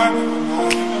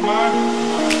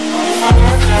if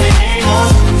I left and it made no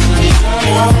sense? And you tell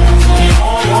your friends and they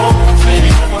hold your hands, baby,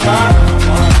 never mind.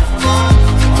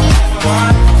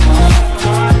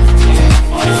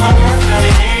 What if I left and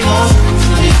it made no sense?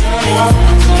 And you tell your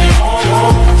friends and they hold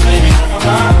your hands, baby, never mind. What if I left and it made no sense? And you tell your friends and they hold your hands, baby, never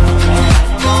mind.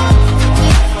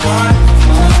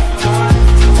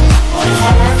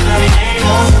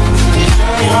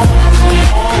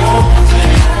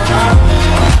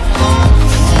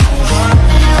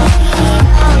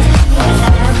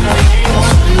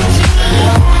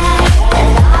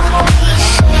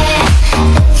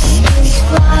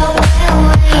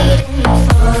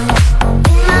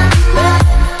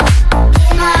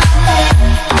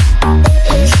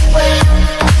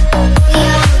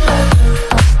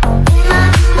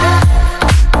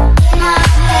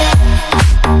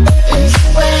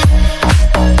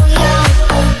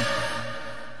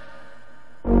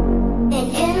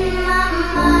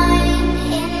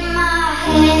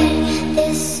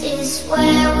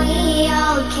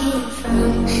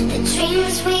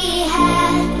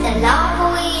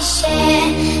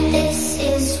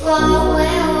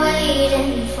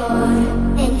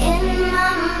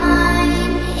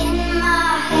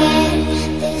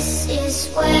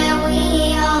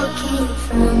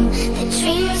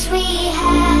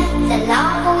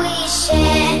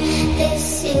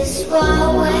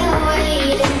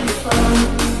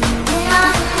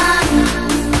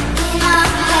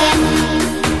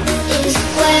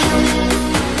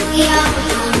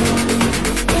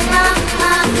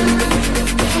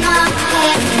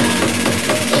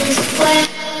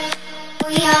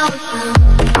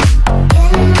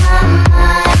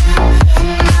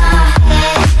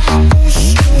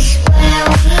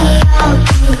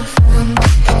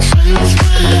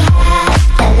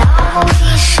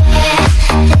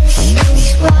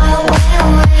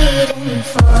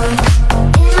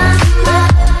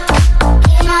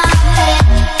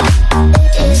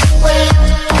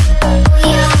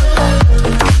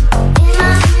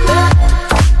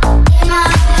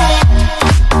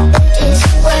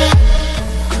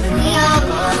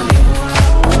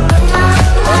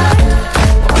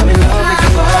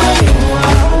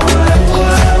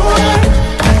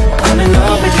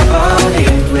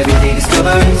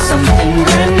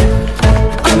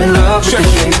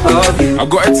 I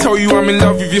gotta tell you I'm in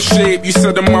love with your shape. You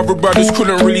said the mother brothers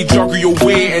couldn't really juggle your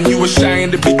weight, and you were shy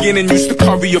in the beginning, used to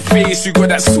cover your face. You got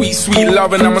that sweet, sweet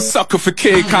love, and I'm a sucker for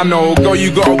cake. I know, girl, you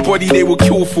got a body they will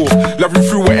kill for. Love you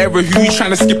through whatever, who you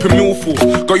tryna skip a meal for?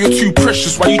 Girl, you're too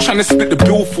precious, why you tryna split the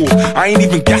bill for? I ain't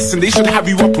even gassing, they should have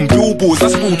you up on billboards.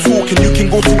 That's real talk, and you can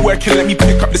go to work and let me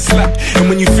pick up the slack. And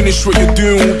when you finish what you're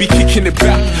doing, we'll be kicking it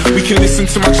back. We can listen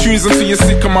to my tunes until you're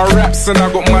sick of my raps. And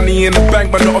I got money in the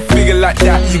bank, but not a figure like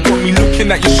that. You got me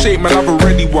looking at your shape, man, I've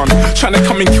already won. Tryna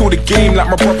come and kill the game like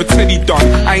my brother Teddy done.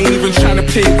 I ain't even tryna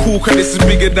play it cool, cause this is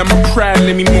bigger than my pride.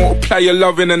 Let me multiply your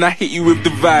loving and I hit you with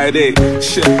divide, eh?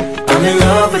 Shit. I'm in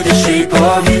love with the shape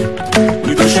of you.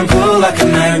 We push and pull like a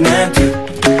magnet do.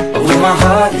 Oh, my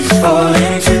heart is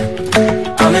falling too.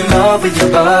 I'm in love with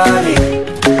your body.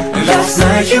 And last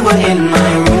night you were in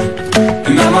my room,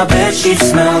 and now my bedsheets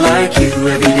smell like you.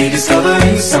 Every day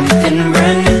discovering something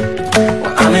brand new.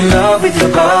 Well, I'm in love with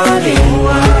your body.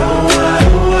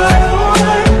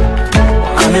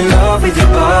 I'm in love with your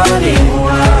body.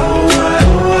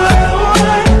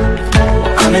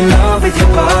 I'm in love with your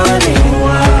body.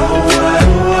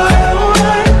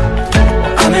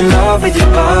 I'm in love with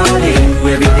your body.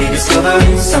 Every day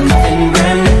discovering something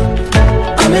brand new.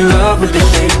 I'm in love with the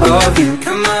shape of you.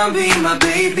 Come on, be my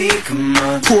baby, come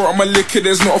on. Pour out my liquor,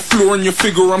 there's not a flaw in your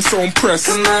figure, I'm so impressed.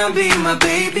 Come on, be my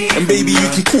baby. And baby, you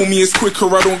can call me as quicker,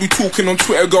 I don't be talking on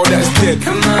Twitter, girl, that's dead.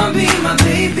 Come on, be my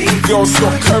baby. Girl,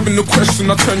 stop curving the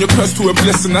question, I turn your curse to a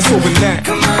blessing, that's overnight.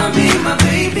 Come on, be my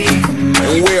baby, come on.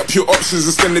 And weigh up your options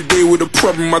and spend the day with a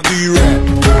problem, I do you right.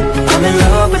 I'm in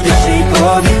love with the shape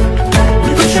of you.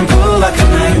 We push and pull like a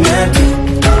magnet do.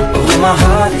 Oh, my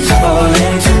heart is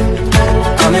falling too.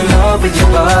 I'm in love with your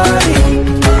body.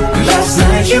 Last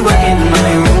night you were in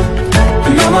my room,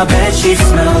 and now my bedsheets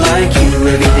smell like you.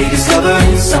 Every day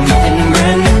discovering something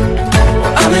brand new.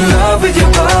 I'm in love with your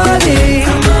body.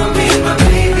 Come on, be my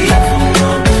baby. Come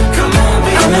on, come on,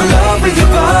 be I'm in love with your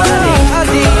body.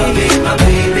 Come on, be my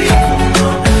baby. Come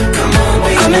on, come on,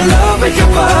 be I'm in love with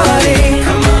your body.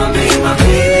 Come on, be my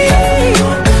baby.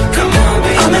 Come on,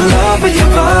 be I'm in love with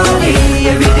your body.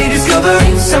 Every day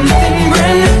discovering something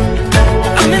brand new.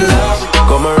 I'm in love.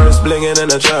 Got my wrist blingin'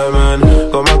 in a German.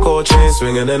 Got my gold chain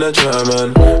swinging in a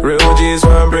German. Real G's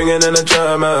where I'm bringing in a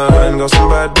German. Got some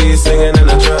bad beats singing in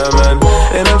a German.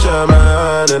 In a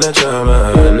German, in a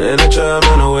German. In a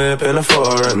German, a whip in a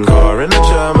foreign car. In a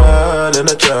German, in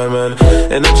a German.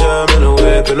 In a German, a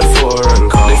whip in a foreign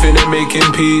car. They think they're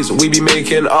making peas, we be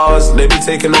making ours. They be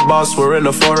taking the bus, we're in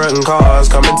the foreign cars.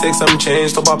 Come and take some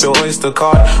change, top up your Oyster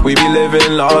card. We be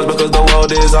living large because the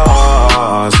world is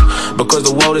ours. Because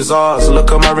the world is ours.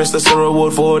 Look at my wrist, that's a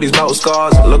reward for all these battle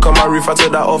scars. Look at my roof, I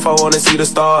took that off, I wanna see the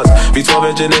stars. V12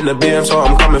 engine in the BM, so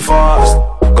I'm coming fast.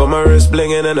 Got my wrist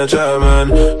blingin' in a German.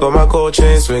 Got my gold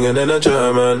chain swinging in a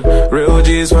German. Real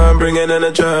G's where I'm bringing in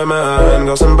a German.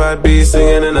 Got some bad beats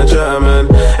singing in a German.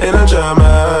 In a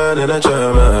German, in a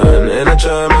German. In a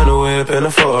German, a whip in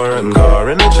a foreign car.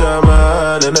 In a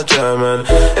German, in a German.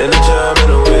 In a German,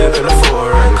 a whip in a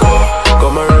foreign car.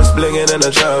 Got my wrist blingin' in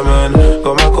a German.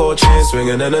 Got my gold chain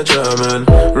swinging in a German.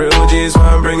 Real G's where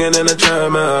I'm bringing in a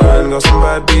German. Got some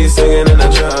bad beats singing in a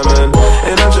German.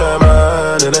 In a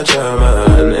German, in a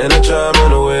German. In a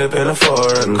German, a whip in a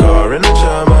foreign car. In a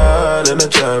German, in a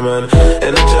German.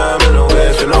 In a German, a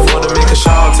whip. And I wanna make a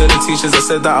shout out to the teachers that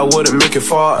said that I wouldn't make it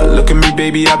far. Look at me,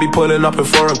 baby, I be pulling up in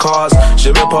foreign cars.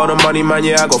 Shipping part of money, man,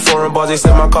 yeah, I got foreign bars. They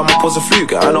said my car, my pulse a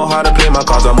fluke. I know how to play my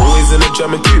cards, I'm always in a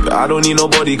German coupe. I don't need no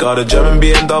bodyguard, a German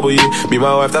BMW. Me,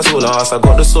 my wife, that's all I ask. I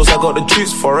got the sauce, I got the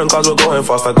juice. Foreign cars, we're going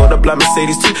fast. I got the black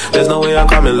Mercedes too. There's no way I'm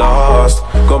coming last.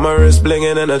 Got my wrist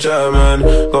blingin' in a German.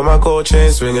 Got my gold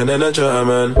chain swinging in a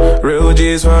German. Real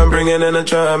G's where I'm bringing in a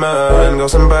German. Got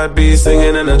some bad beats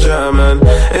singing in a German.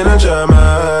 In a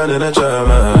German, in a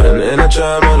German. In a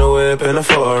German, a whip in a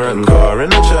foreign car.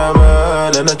 In a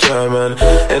German, in a German.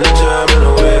 In a German,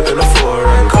 a whip in a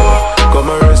foreign car. Got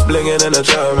my wrist blingin' in a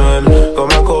German. Got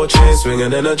my gold chain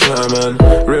swinging in a German.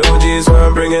 Real G's where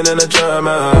I'm bringing in a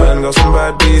German. Got some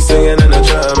bad beats singing in a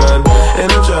German.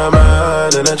 In a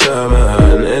German, in a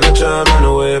German. In a German,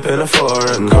 a whip in a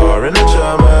foreign car. In a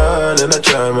German, in a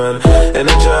German. In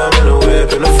a German, a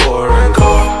whip in a foreign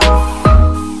car.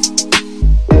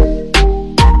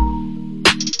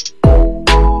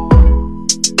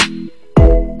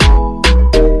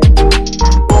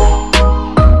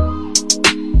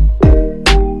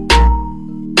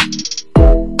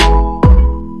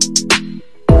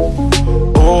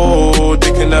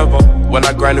 When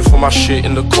I grinding for my shit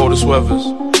in the coldest weathers.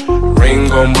 Rain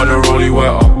gone but the rollie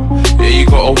wetter. Yeah, you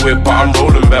got a whip but I'm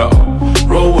rolling better.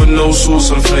 Roll with no sauce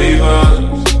and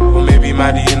flavors. Or maybe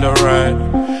Maddie in the ride.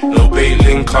 No bait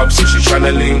link up, so she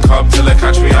tryna link up till they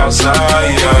catch me outside.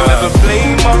 Yeah. Never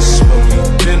blame us, but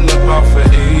we've been about for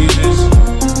ages.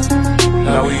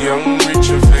 Now we young, rich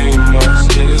and famous.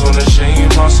 Niggas wanna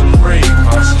shame us and break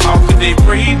us. How could they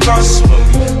break us when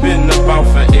we've been about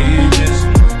for ages?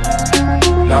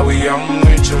 Now we young,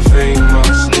 rich and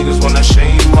famous. Niggas wanna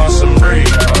shame us and break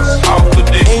us. How could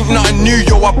they? Ain't nothing new,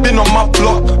 yo, I've been on my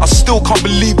block. I still can't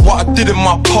believe what I did in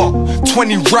my pot.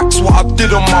 20 racks, what I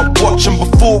did on my watch. And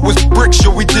before it was bricks,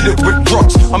 yo, we did it with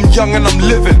rocks. I'm young and I'm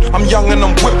living, I'm young and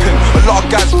I'm whipping. A lot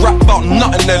of guys rap about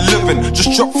nothing, they're living.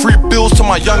 Just drop 3 bills to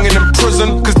my youngin' in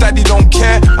prison, cause daddy don't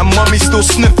care and mommy still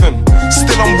sniffing.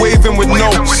 Still I'm waving with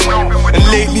notes. And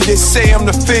lately they say I'm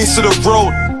the face of the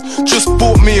road. Just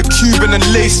bought me a Cuban and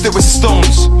laced it with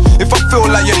stones. If I feel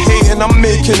like you're hating, I'm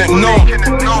making it known.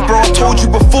 Bro, I told you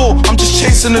before, I'm just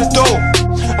chasing the dough.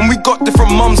 And we got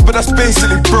different mums, but that's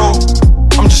basically bro.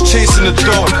 I'm just chasing the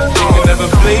dough. They can never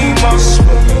blame us,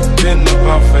 but we've been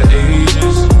about for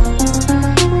ages.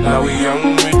 Now we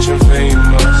young, rich and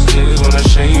famous. Niggas wanna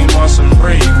shame us and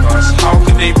break us. How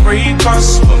could they break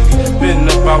us when we've been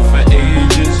about for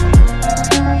ages?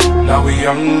 Now we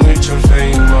young, rich and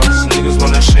famous. Niggas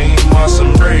wanna shame us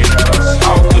and break us.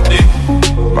 How could they?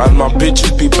 Man, my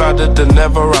bitches be badder than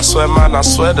ever. I swear, man, I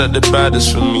swear that the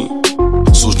baddest for me.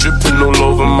 So dripping all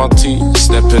over my teeth.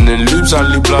 Stepping in lubes, I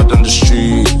leave blood on the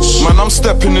streets. Man, I'm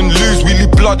stepping in lubes, we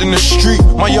leave blood in the street.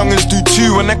 My youngins do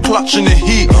too when they're clutching the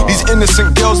heat. These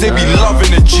innocent girls, they be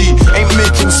loving the G. Ain't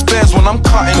making spares when I'm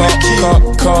cutting the key.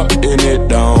 Cutting it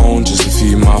down just to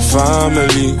feed my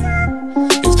family.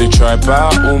 If they try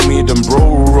battle me, then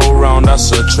bro roll round,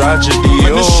 that's a tragedy.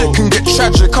 Man, this shit can get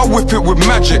tragic, I whip it with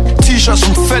magic. T-shirts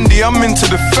from Fendi, I'm into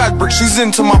the fabric. She's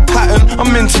into my pattern,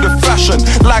 I'm into the fashion.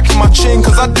 Liking my chain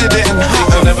cause I did it in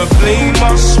Hatton. Never blame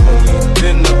us, we've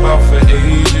been about for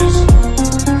ages.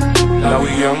 Now we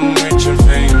young, rich and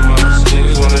famous.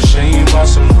 Niggas wanna shame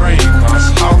us and break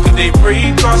us. How could they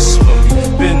break us when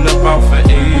we've been about for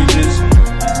ages?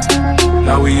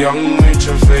 Now we young, rich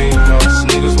and famous.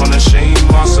 Niggas wanna shame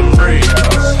us and break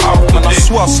us. How could they? I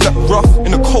swear I slept rough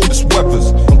in the coldest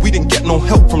weathers, and we didn't get no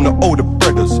help from the older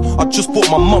brothers. I just bought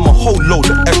my mum a whole load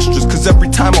of extras, cause every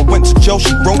time I went to jail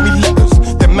she wrote me letters.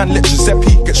 Then man let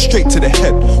Giuseppe get straight to the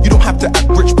head. You don't have to act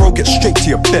rich bro, get straight to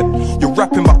your bed. You're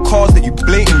rapping about cars that you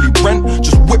blatantly rent.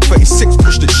 Just whip 36,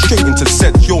 pushed it straight into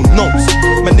sets. Yo notes,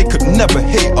 man they could never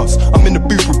hate us. I'm in the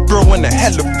booth with bro and a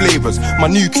hella flavors. My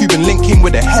new Cuban link came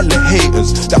with a hella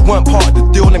haters that weren't part of the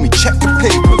deal, let me check the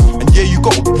papers. And yeah, you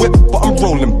got a whip, but I'm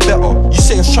rolling better. You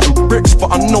say I'm shutting bricks,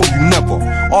 but I know you never.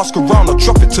 Ask around, I'll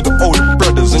drop it to the older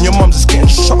brothers. And your mum's just getting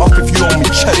shut up if you owe me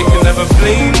cheddar. They can never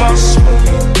blame us,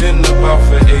 we've been about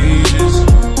for ages.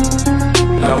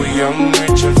 Now we young,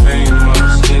 rich and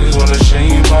famous. Niggas wanna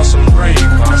shame us and break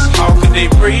us. How could they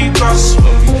break us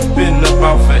when we've been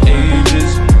about for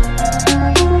ages?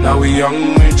 Now we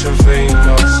young, rich and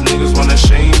famous. Niggas wanna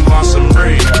shame us and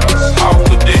break us. How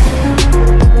could they?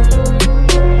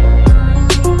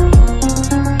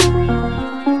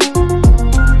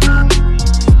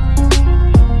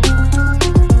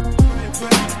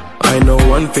 I know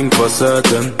one thing for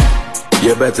certain.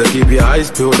 You better keep your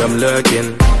eyes peeled, I'm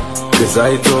lurking. Cause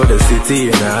I told the city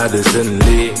in Addison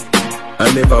Lee.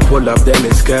 And if I pull up then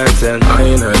it's curtain. I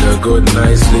ain't had a good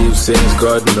night's sleep since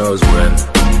God knows when.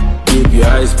 Keep your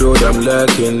eyes peeled, I'm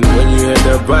lurking. When you hear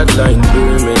the bad line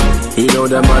booming, you know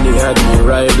the money had me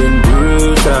riding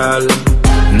brutal.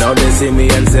 Now they see me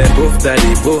and say boof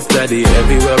daddy.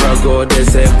 Everywhere I go they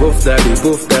say boof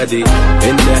daddy.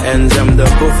 In the ends I'm the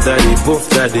boof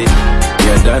daddy.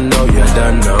 You done know.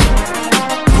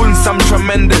 I'm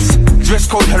tremendous, dress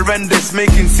code horrendous,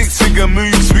 making 6-figure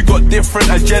moves, we got different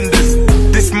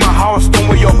agendas. This my house, don't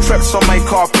wear your preps on my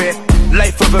carpet.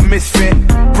 Life of a misfit,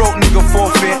 broke nigga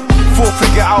forfeit,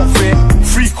 4-figure outfit,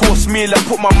 3-course meal, I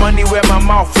put my money where my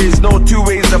mouth is. No 2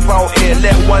 ways about it,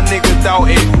 let one nigga doubt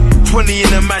it. 20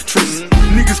 in a mattress,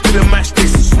 niggas couldn't match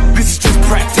this, this is just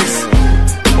practice.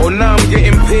 Oh now I'm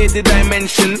getting paid, did I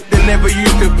mention? They never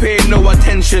used to pay no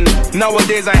attention.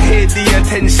 Nowadays I hate the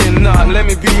attention. Nah, let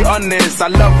me be honest, I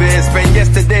love it. Spend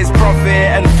yesterday's profit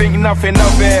and think nothing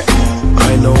of it.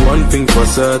 I know one thing for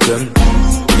certain.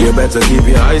 You better keep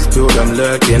your eyes peeled, I'm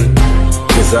lurking.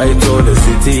 Cause I told the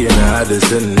city in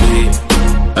Addison Lee.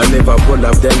 And if I pull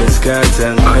up then it's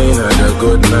curtain. I ain't had a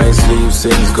good night's sleep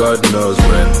since God knows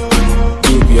when.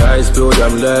 Keep your eyes peeled,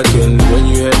 I'm lurking. When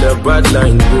you hear the bad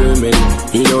line booming,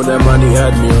 you know the money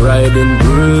had me riding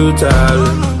brutal.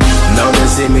 Now they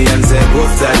see me and say boof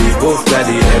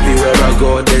daddy. Everywhere I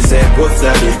go they say boof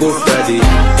daddy.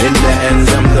 In the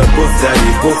ends I'm the boof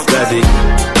daddy.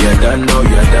 You done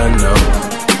know.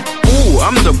 Ooh,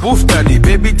 I'm the booth daddy,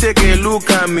 baby take a look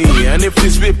at me. And if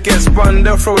this whip gets spun,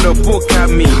 they'll throw the book at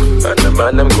me. And the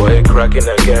man them go a cracking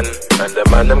again. And the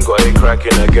man them go a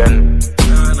cracking again.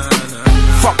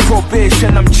 Fuck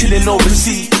probation, I'm chilling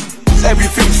overseas.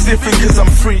 Everything's different cause I'm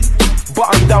free.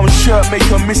 Button down shirt, make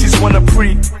your missus wanna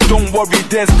pre. Don't worry,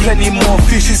 there's plenty more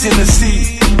fishes in the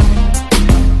sea.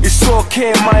 It's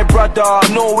okay, my brother,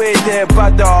 no way they're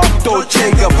badder. Dolce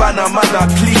Gabbana, man, I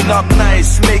clean up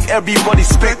nice, make everybody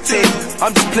spectate.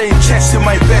 I'm just playing chess with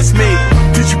my best mate.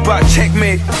 Did you back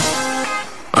checkmate?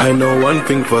 I know one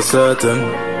thing for certain.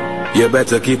 You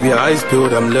better keep your eyes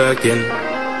peeled, I'm lurking.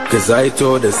 Cause I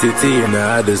told the city in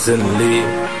Addison Lee.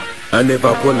 And if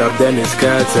I pull up then it's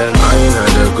curtain. I ain't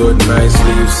had a good night's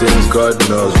sleep since God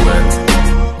knows when.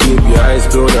 Keep your eyes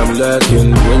closed, I'm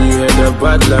lurking. When you hear the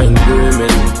bad line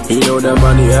booming, you know the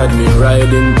money had me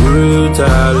riding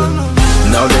brutal.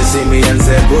 Now they see me and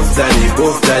say boof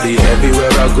daddy.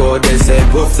 Everywhere I go they say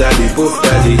boof daddy.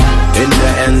 In the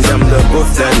end I'm the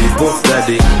boof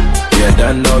daddy. You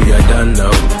done know.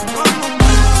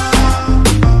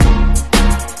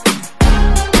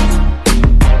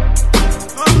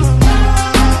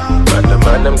 And the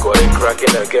man them go a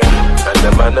cracking again. And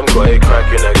the man them go a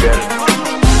cracking again.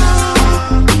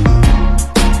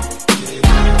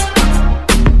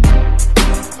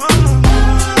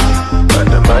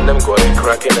 Man, them go a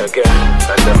cracking again.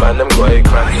 And the man, them go a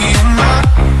cracking.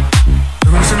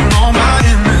 Losing all my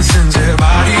innocence, yeah,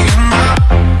 body in my.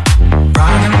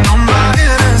 Riding on my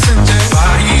innocence, yeah,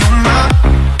 body in my.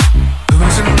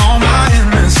 Losing all my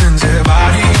innocence, yeah,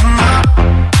 body in my.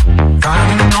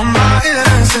 Riding on my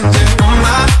innocence, yeah, on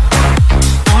my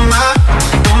sense,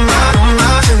 yeah, on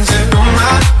my sense, yeah, on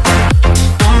my.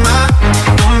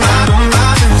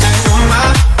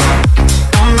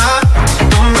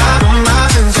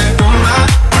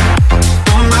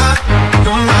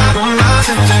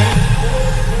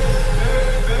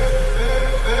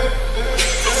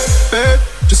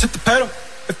 Just hit the pedal.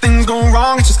 If things go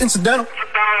wrong, it's just incidental.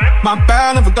 My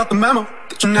bad, never got the memo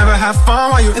that you never have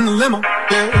fun while you're in the limo.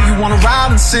 Yeah, you wanna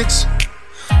ride in 6,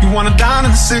 you wanna dine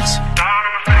in the 6.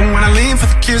 And when I lean for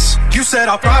the kiss, you said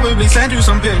I'll probably send you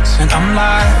some pics. And I'm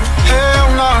like,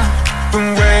 hell nah,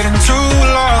 been waiting too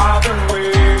long.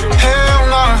 Hell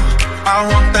nah, I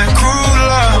want that cruel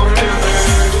love.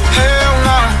 Hell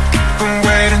nah, been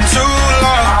waiting too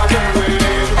long.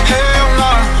 Hell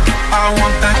nah, I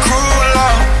want that cruel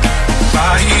love.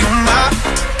 Body on my,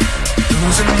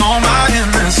 losing all my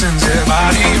innocence, yeah.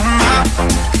 Body on my,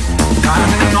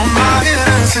 diamond on my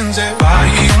innocence, yeah.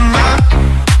 Body on my,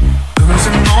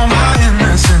 losing all my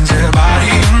innocence, yeah.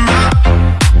 Body on my,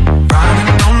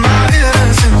 riding on my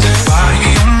innocence, yeah.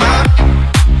 Body on my,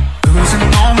 losing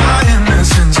all my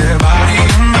innocence, yeah. Body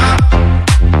on my,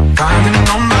 riding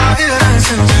on my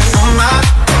innocence, yeah. On my,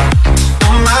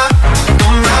 on my,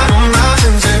 on my, on my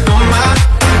sense, yeah. On my.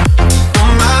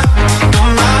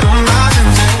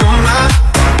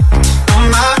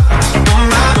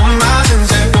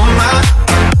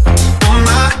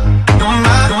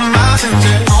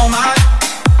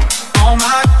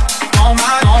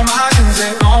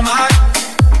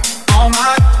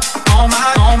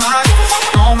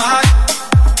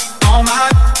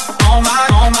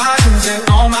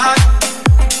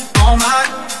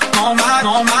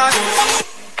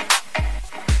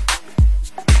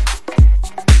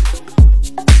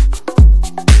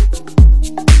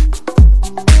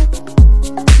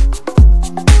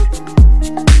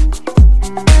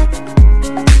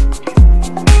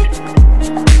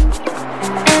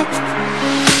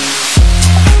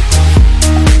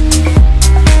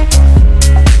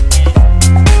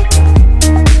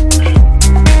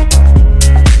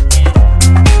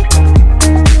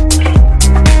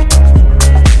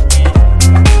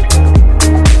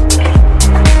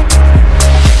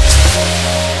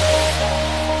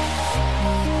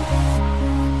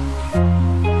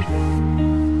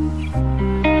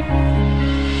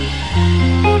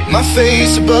 My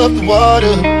face above the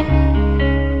water,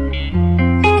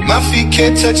 my feet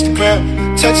can't touch the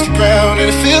ground, and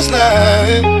it feels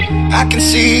like I can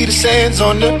see the sands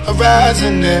on the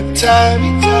horizon every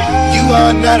time you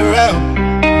are not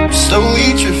around.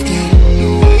 Slowly drifting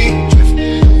away,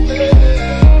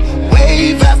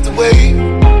 wave after wave,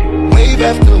 wave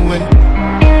after wave.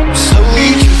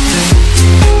 Slowly drifting,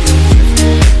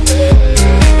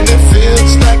 and it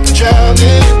feels like I'm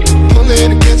drowning,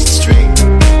 pulling against the stream.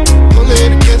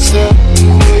 Against the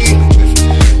wave,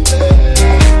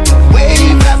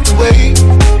 wave after wave,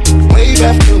 wave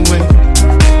after wave,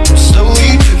 I'm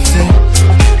slowly drifting.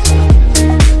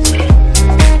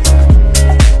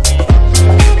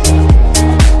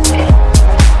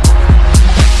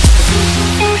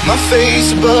 My face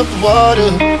above the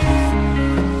water.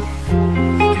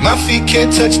 My feet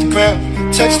can't touch the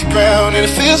ground, and it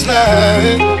feels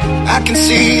like I can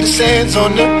see the sands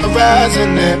on the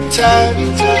horizon every time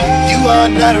you are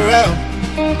not around.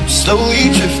 I'm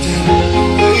slowly drifting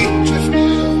away,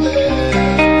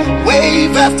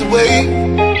 wave after wave,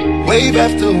 wave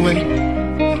after wave.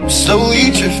 I'm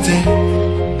slowly drifting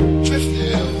away,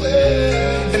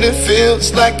 and it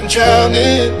feels like I'm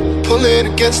drowning,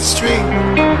 pulling against the stream,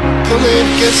 pulling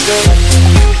against the.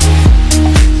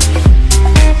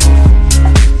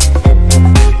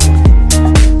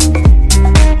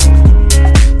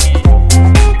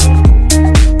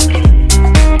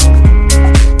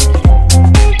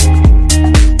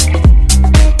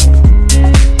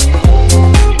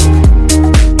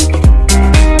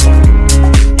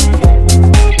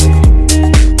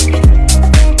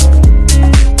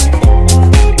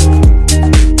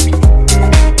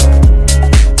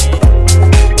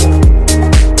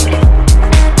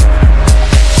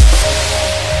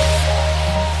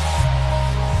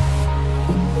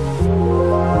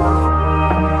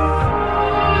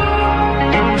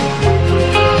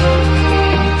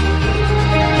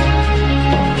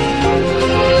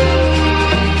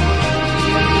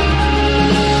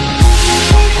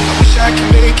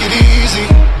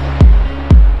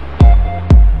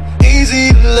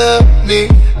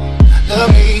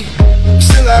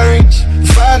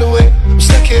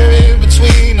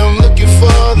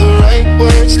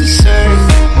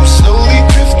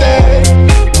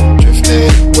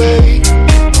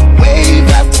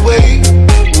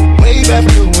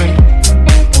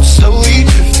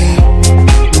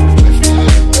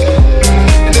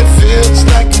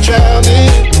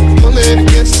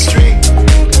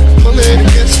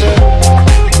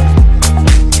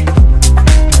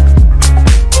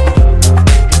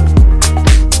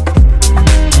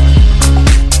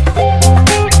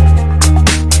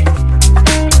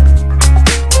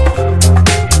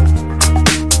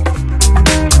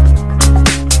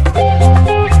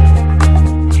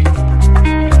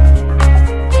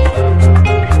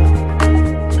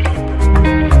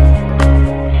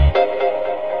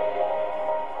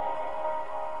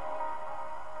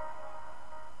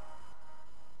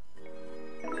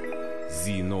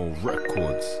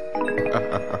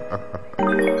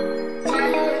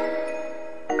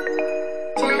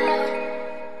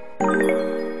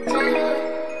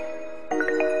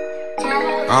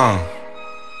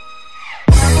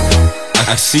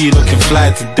 I see you looking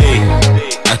fly today.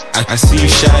 I see you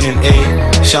shining,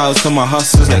 ayy. Shout out to my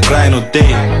hustlers that grind all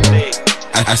day.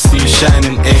 I see you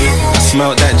shining, ayy. I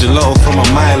smell that gelato from a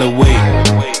mile away.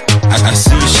 I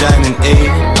see you shining, ayy.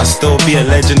 I'll still be a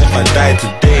legend if I die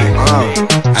today.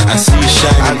 I see you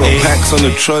shining, I got packs on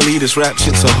the trolley. This rap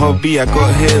shit's a hobby. I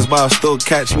got hairs, but I'll still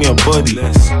catch me a body.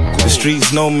 The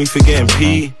streets know me for getting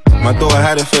P. My daughter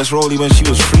had her first rollie when she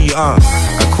was free, I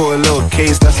caught a little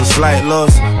case, that's a slight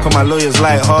loss. Cause my lawyers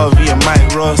like Harvey and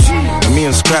Mike Ross. And me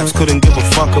and Scraps couldn't give a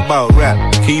fuck about rap.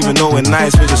 Cause even though we're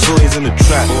nice, we're just always in the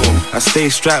trap. I stay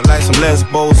strapped like some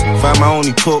lesbos. Find my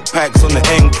only talk packs on the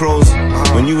end crows.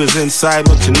 When you was inside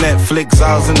watching Netflix,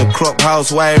 I was in the crop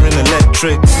house wiring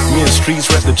electrics. Me and Streets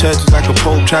rep the churches like a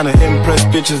pope, trying to impress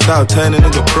bitches without turning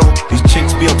nigga broke. These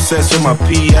chicks be obsessed with my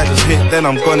P. I just hit, then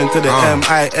I'm gone into the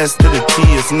M-I-S to the T.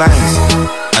 It's nice.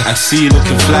 I see you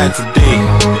looking fly today.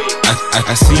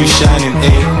 I see you shining,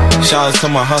 ayy. Shout out to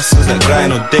my hustlers that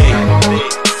grind all day.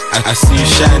 I see you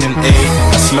shining, ayy.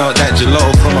 I smell that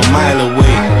gelato from a mile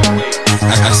away.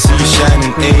 I see you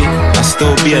shining, ayy. I'll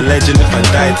still be a legend if I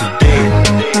die today.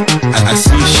 I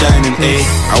see you shining, ayy.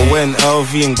 I went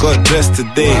LV and got dressed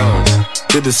today.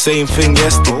 Did the same thing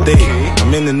yesterday.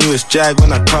 I'm in the newest Jag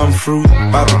when I come through.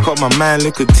 About to cut my man,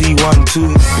 look at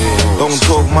T12. Don't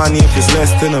talk money if it's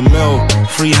less than a mil.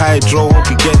 Free hydro, hope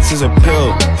he gets his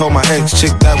appeal. Told my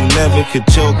ex-chick that we never could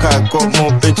chill. Cause I got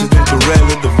more bitches than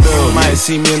Corella DeVille. Might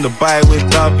see me in the Dubai with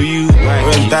W.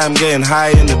 When damn getting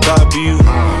high in the W.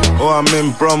 Or I'm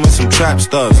in Brum with some trap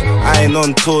stars. I ain't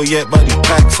on tour yet, but these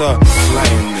packs up.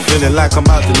 Feeling like I'm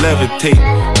about to levitate.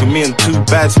 For me and Too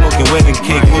Bad smoking wedding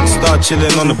cake. Would start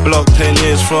chilling on the block 10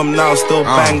 years from now. Still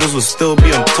bangers will still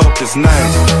be on top, it's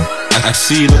nice. I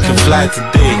see you looking fly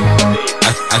today.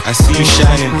 I see you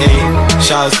shining, ayy.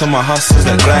 Shout out to my hustlers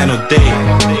that grind all day.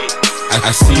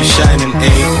 I see you shining,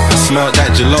 ayy. I smell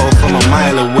that gelato from a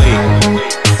mile away.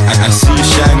 I see you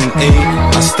shining, ayy.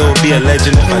 I'll still be a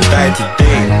legend if I die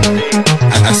today.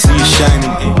 I see you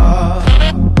shining, ayy.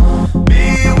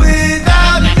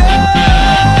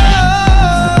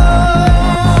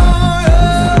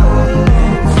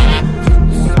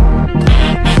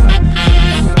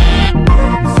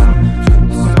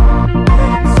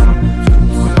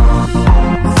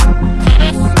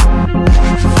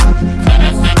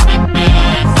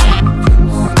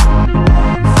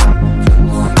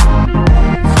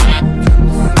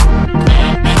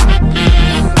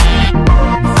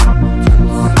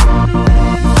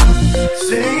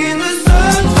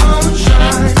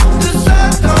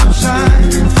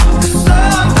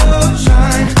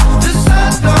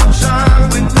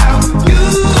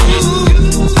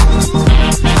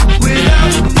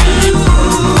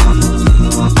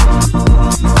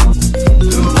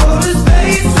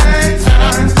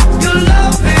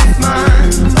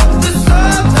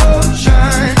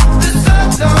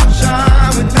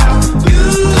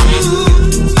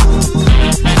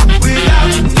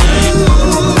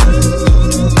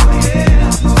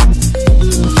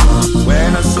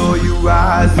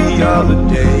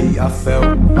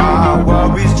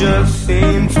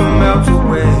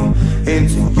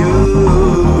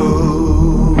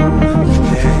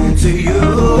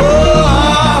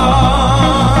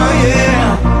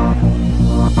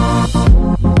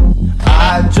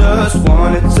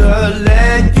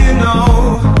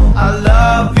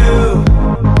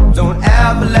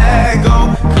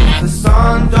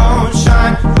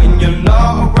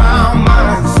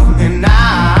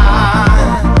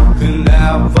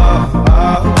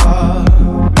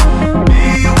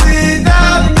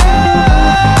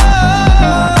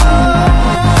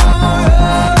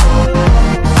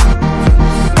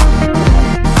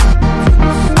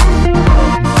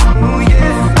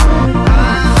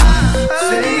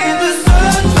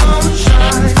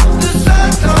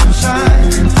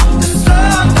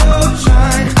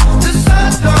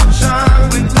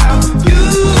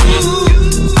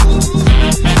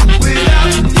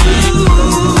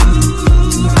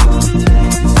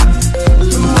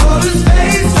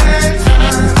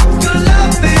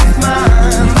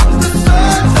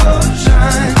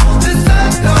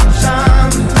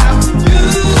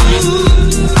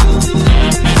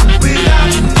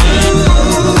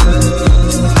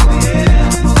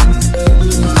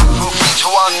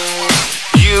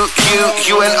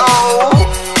 U-U-U-N-O.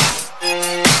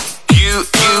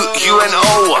 U-U-U-N-O.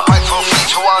 Right from 3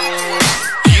 to 1.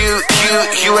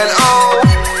 U-U-U-N-O.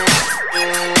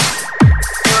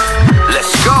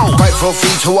 Let's go. Right from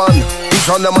 3 to 1. Who's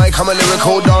on the mic? I'm a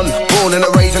lyrical don. Born and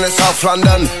raised in South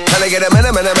London. Can I get a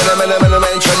mention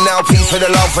now? Peace for the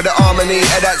love, for the harmony,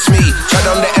 that's me. Chad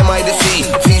on the M-I-D-C.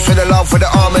 Peace for the love, for the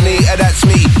harmony, that's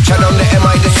me. Chad on the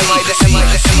M-I-D-C.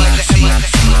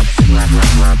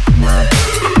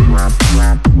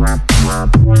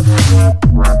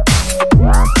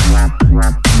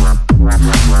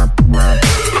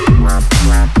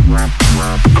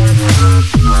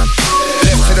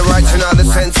 Left to the right and out the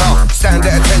center. Stand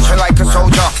at attention like a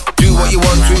soldier. Do what you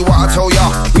want, do what I told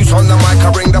ya. Who's on the mic?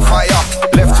 I bring the fire.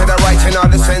 Left to the right and out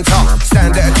the center.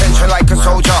 Stand at attention like a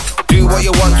soldier. Do what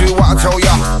you want, do what I tell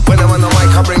ya. When I'm on the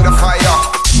mic, I bring the fire.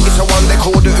 It's a one they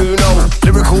call the Uno.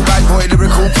 Lyrical bad boy,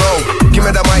 lyrical pro. Give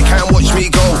me the mic and watch me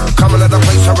go. Come another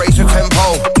place to raise the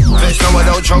tempo. There's no one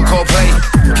don't joke or play.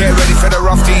 Get ready for the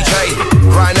rough DJ.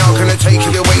 Right now gonna take you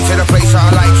away to the place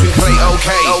that I like to play.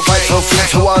 Okay, right from 3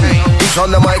 to 1. Who's on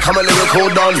the mic? I'm a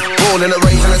lyrical don. Born and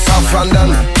raised in South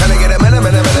London. Can I get a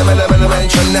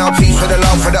mention now? Peace for the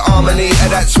love, for the harmony,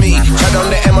 that's me. Chad on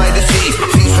the M-I-D-C.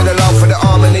 Peace for the love, for the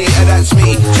harmony, that's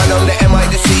me. Chad on the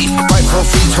M-I-D-C. Right from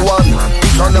 3 to 1.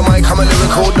 Who's on the mic? I'm a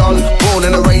lyrical don. Born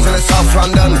and raised in South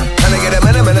London. Can I get a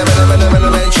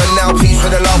mention now? Peace for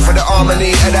the love, for the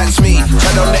harmony, that's me.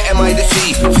 Chad on the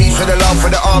M-I-D-C. Peace for the love, for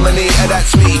the harmony,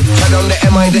 that's me. Chad on the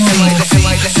M-I-D-C.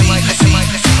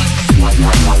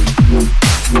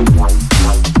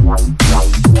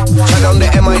 Chad on the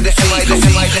M-I-D-C.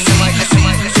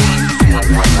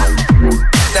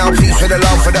 Now peace for the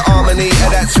love, for the harmony,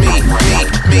 that's me.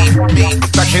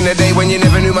 Back in the day when you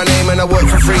never knew my name and I worked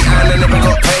for free and I never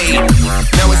got paid.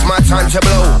 Now it's my time to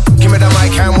blow. Give me the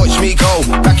mic and watch me go.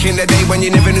 Back in the day when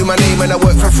you never knew my name and I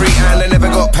worked for free and I never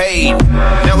got paid.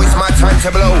 Now it's my time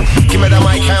to blow. Give me the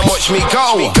mic and watch me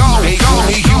go. They call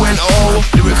me UNO.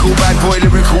 Lyrical bad boy,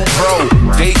 lyrical pro.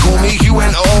 They call me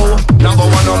UNO. Number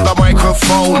one on the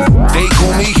microphone. They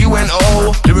call me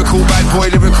UNO. Lyrical bad boy,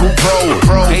 lyrical pro.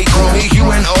 They call me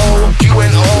UNO.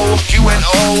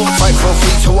 Fight for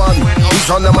 3 to 1. Who's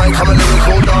on the mic? I'm a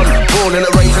lyrical don. Born and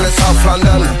raised in South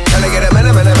London. Can I get a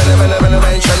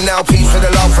mention now? Peace for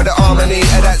the love, for the harmony,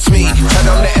 that's me. Chad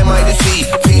on the M-I-D-C.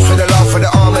 Peace for the love, for the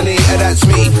harmony, that's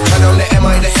me. Chad on the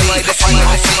M-I-D-C. Fight for 3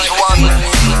 to 1.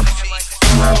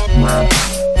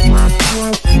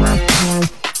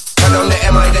 Chad on the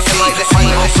M-I-D-C. Fight for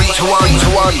 3 to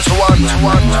 1. Chad on the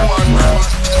M-I-D-C.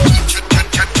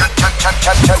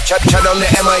 Chad on the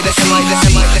M-I-D-C.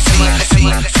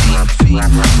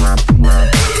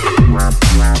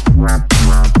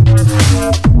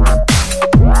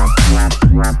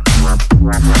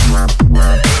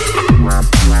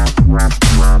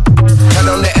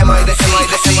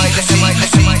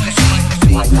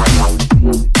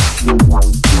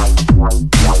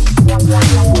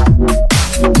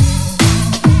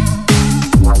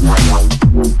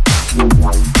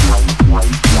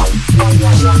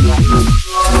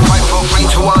 Fight for 3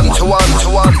 to 1.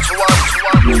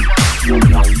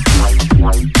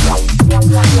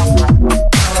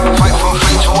 Fight for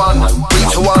 3 to 1. 3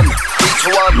 to 1. 3 to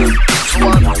 1. 3 to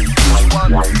 1.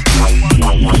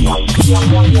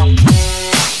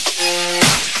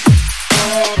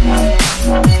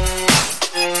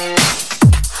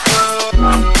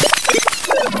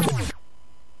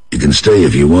 You can stay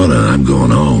if you wanna. I'm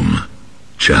going home.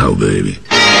 Ciao, baby.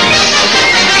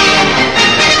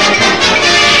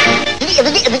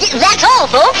 That's all,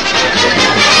 folks.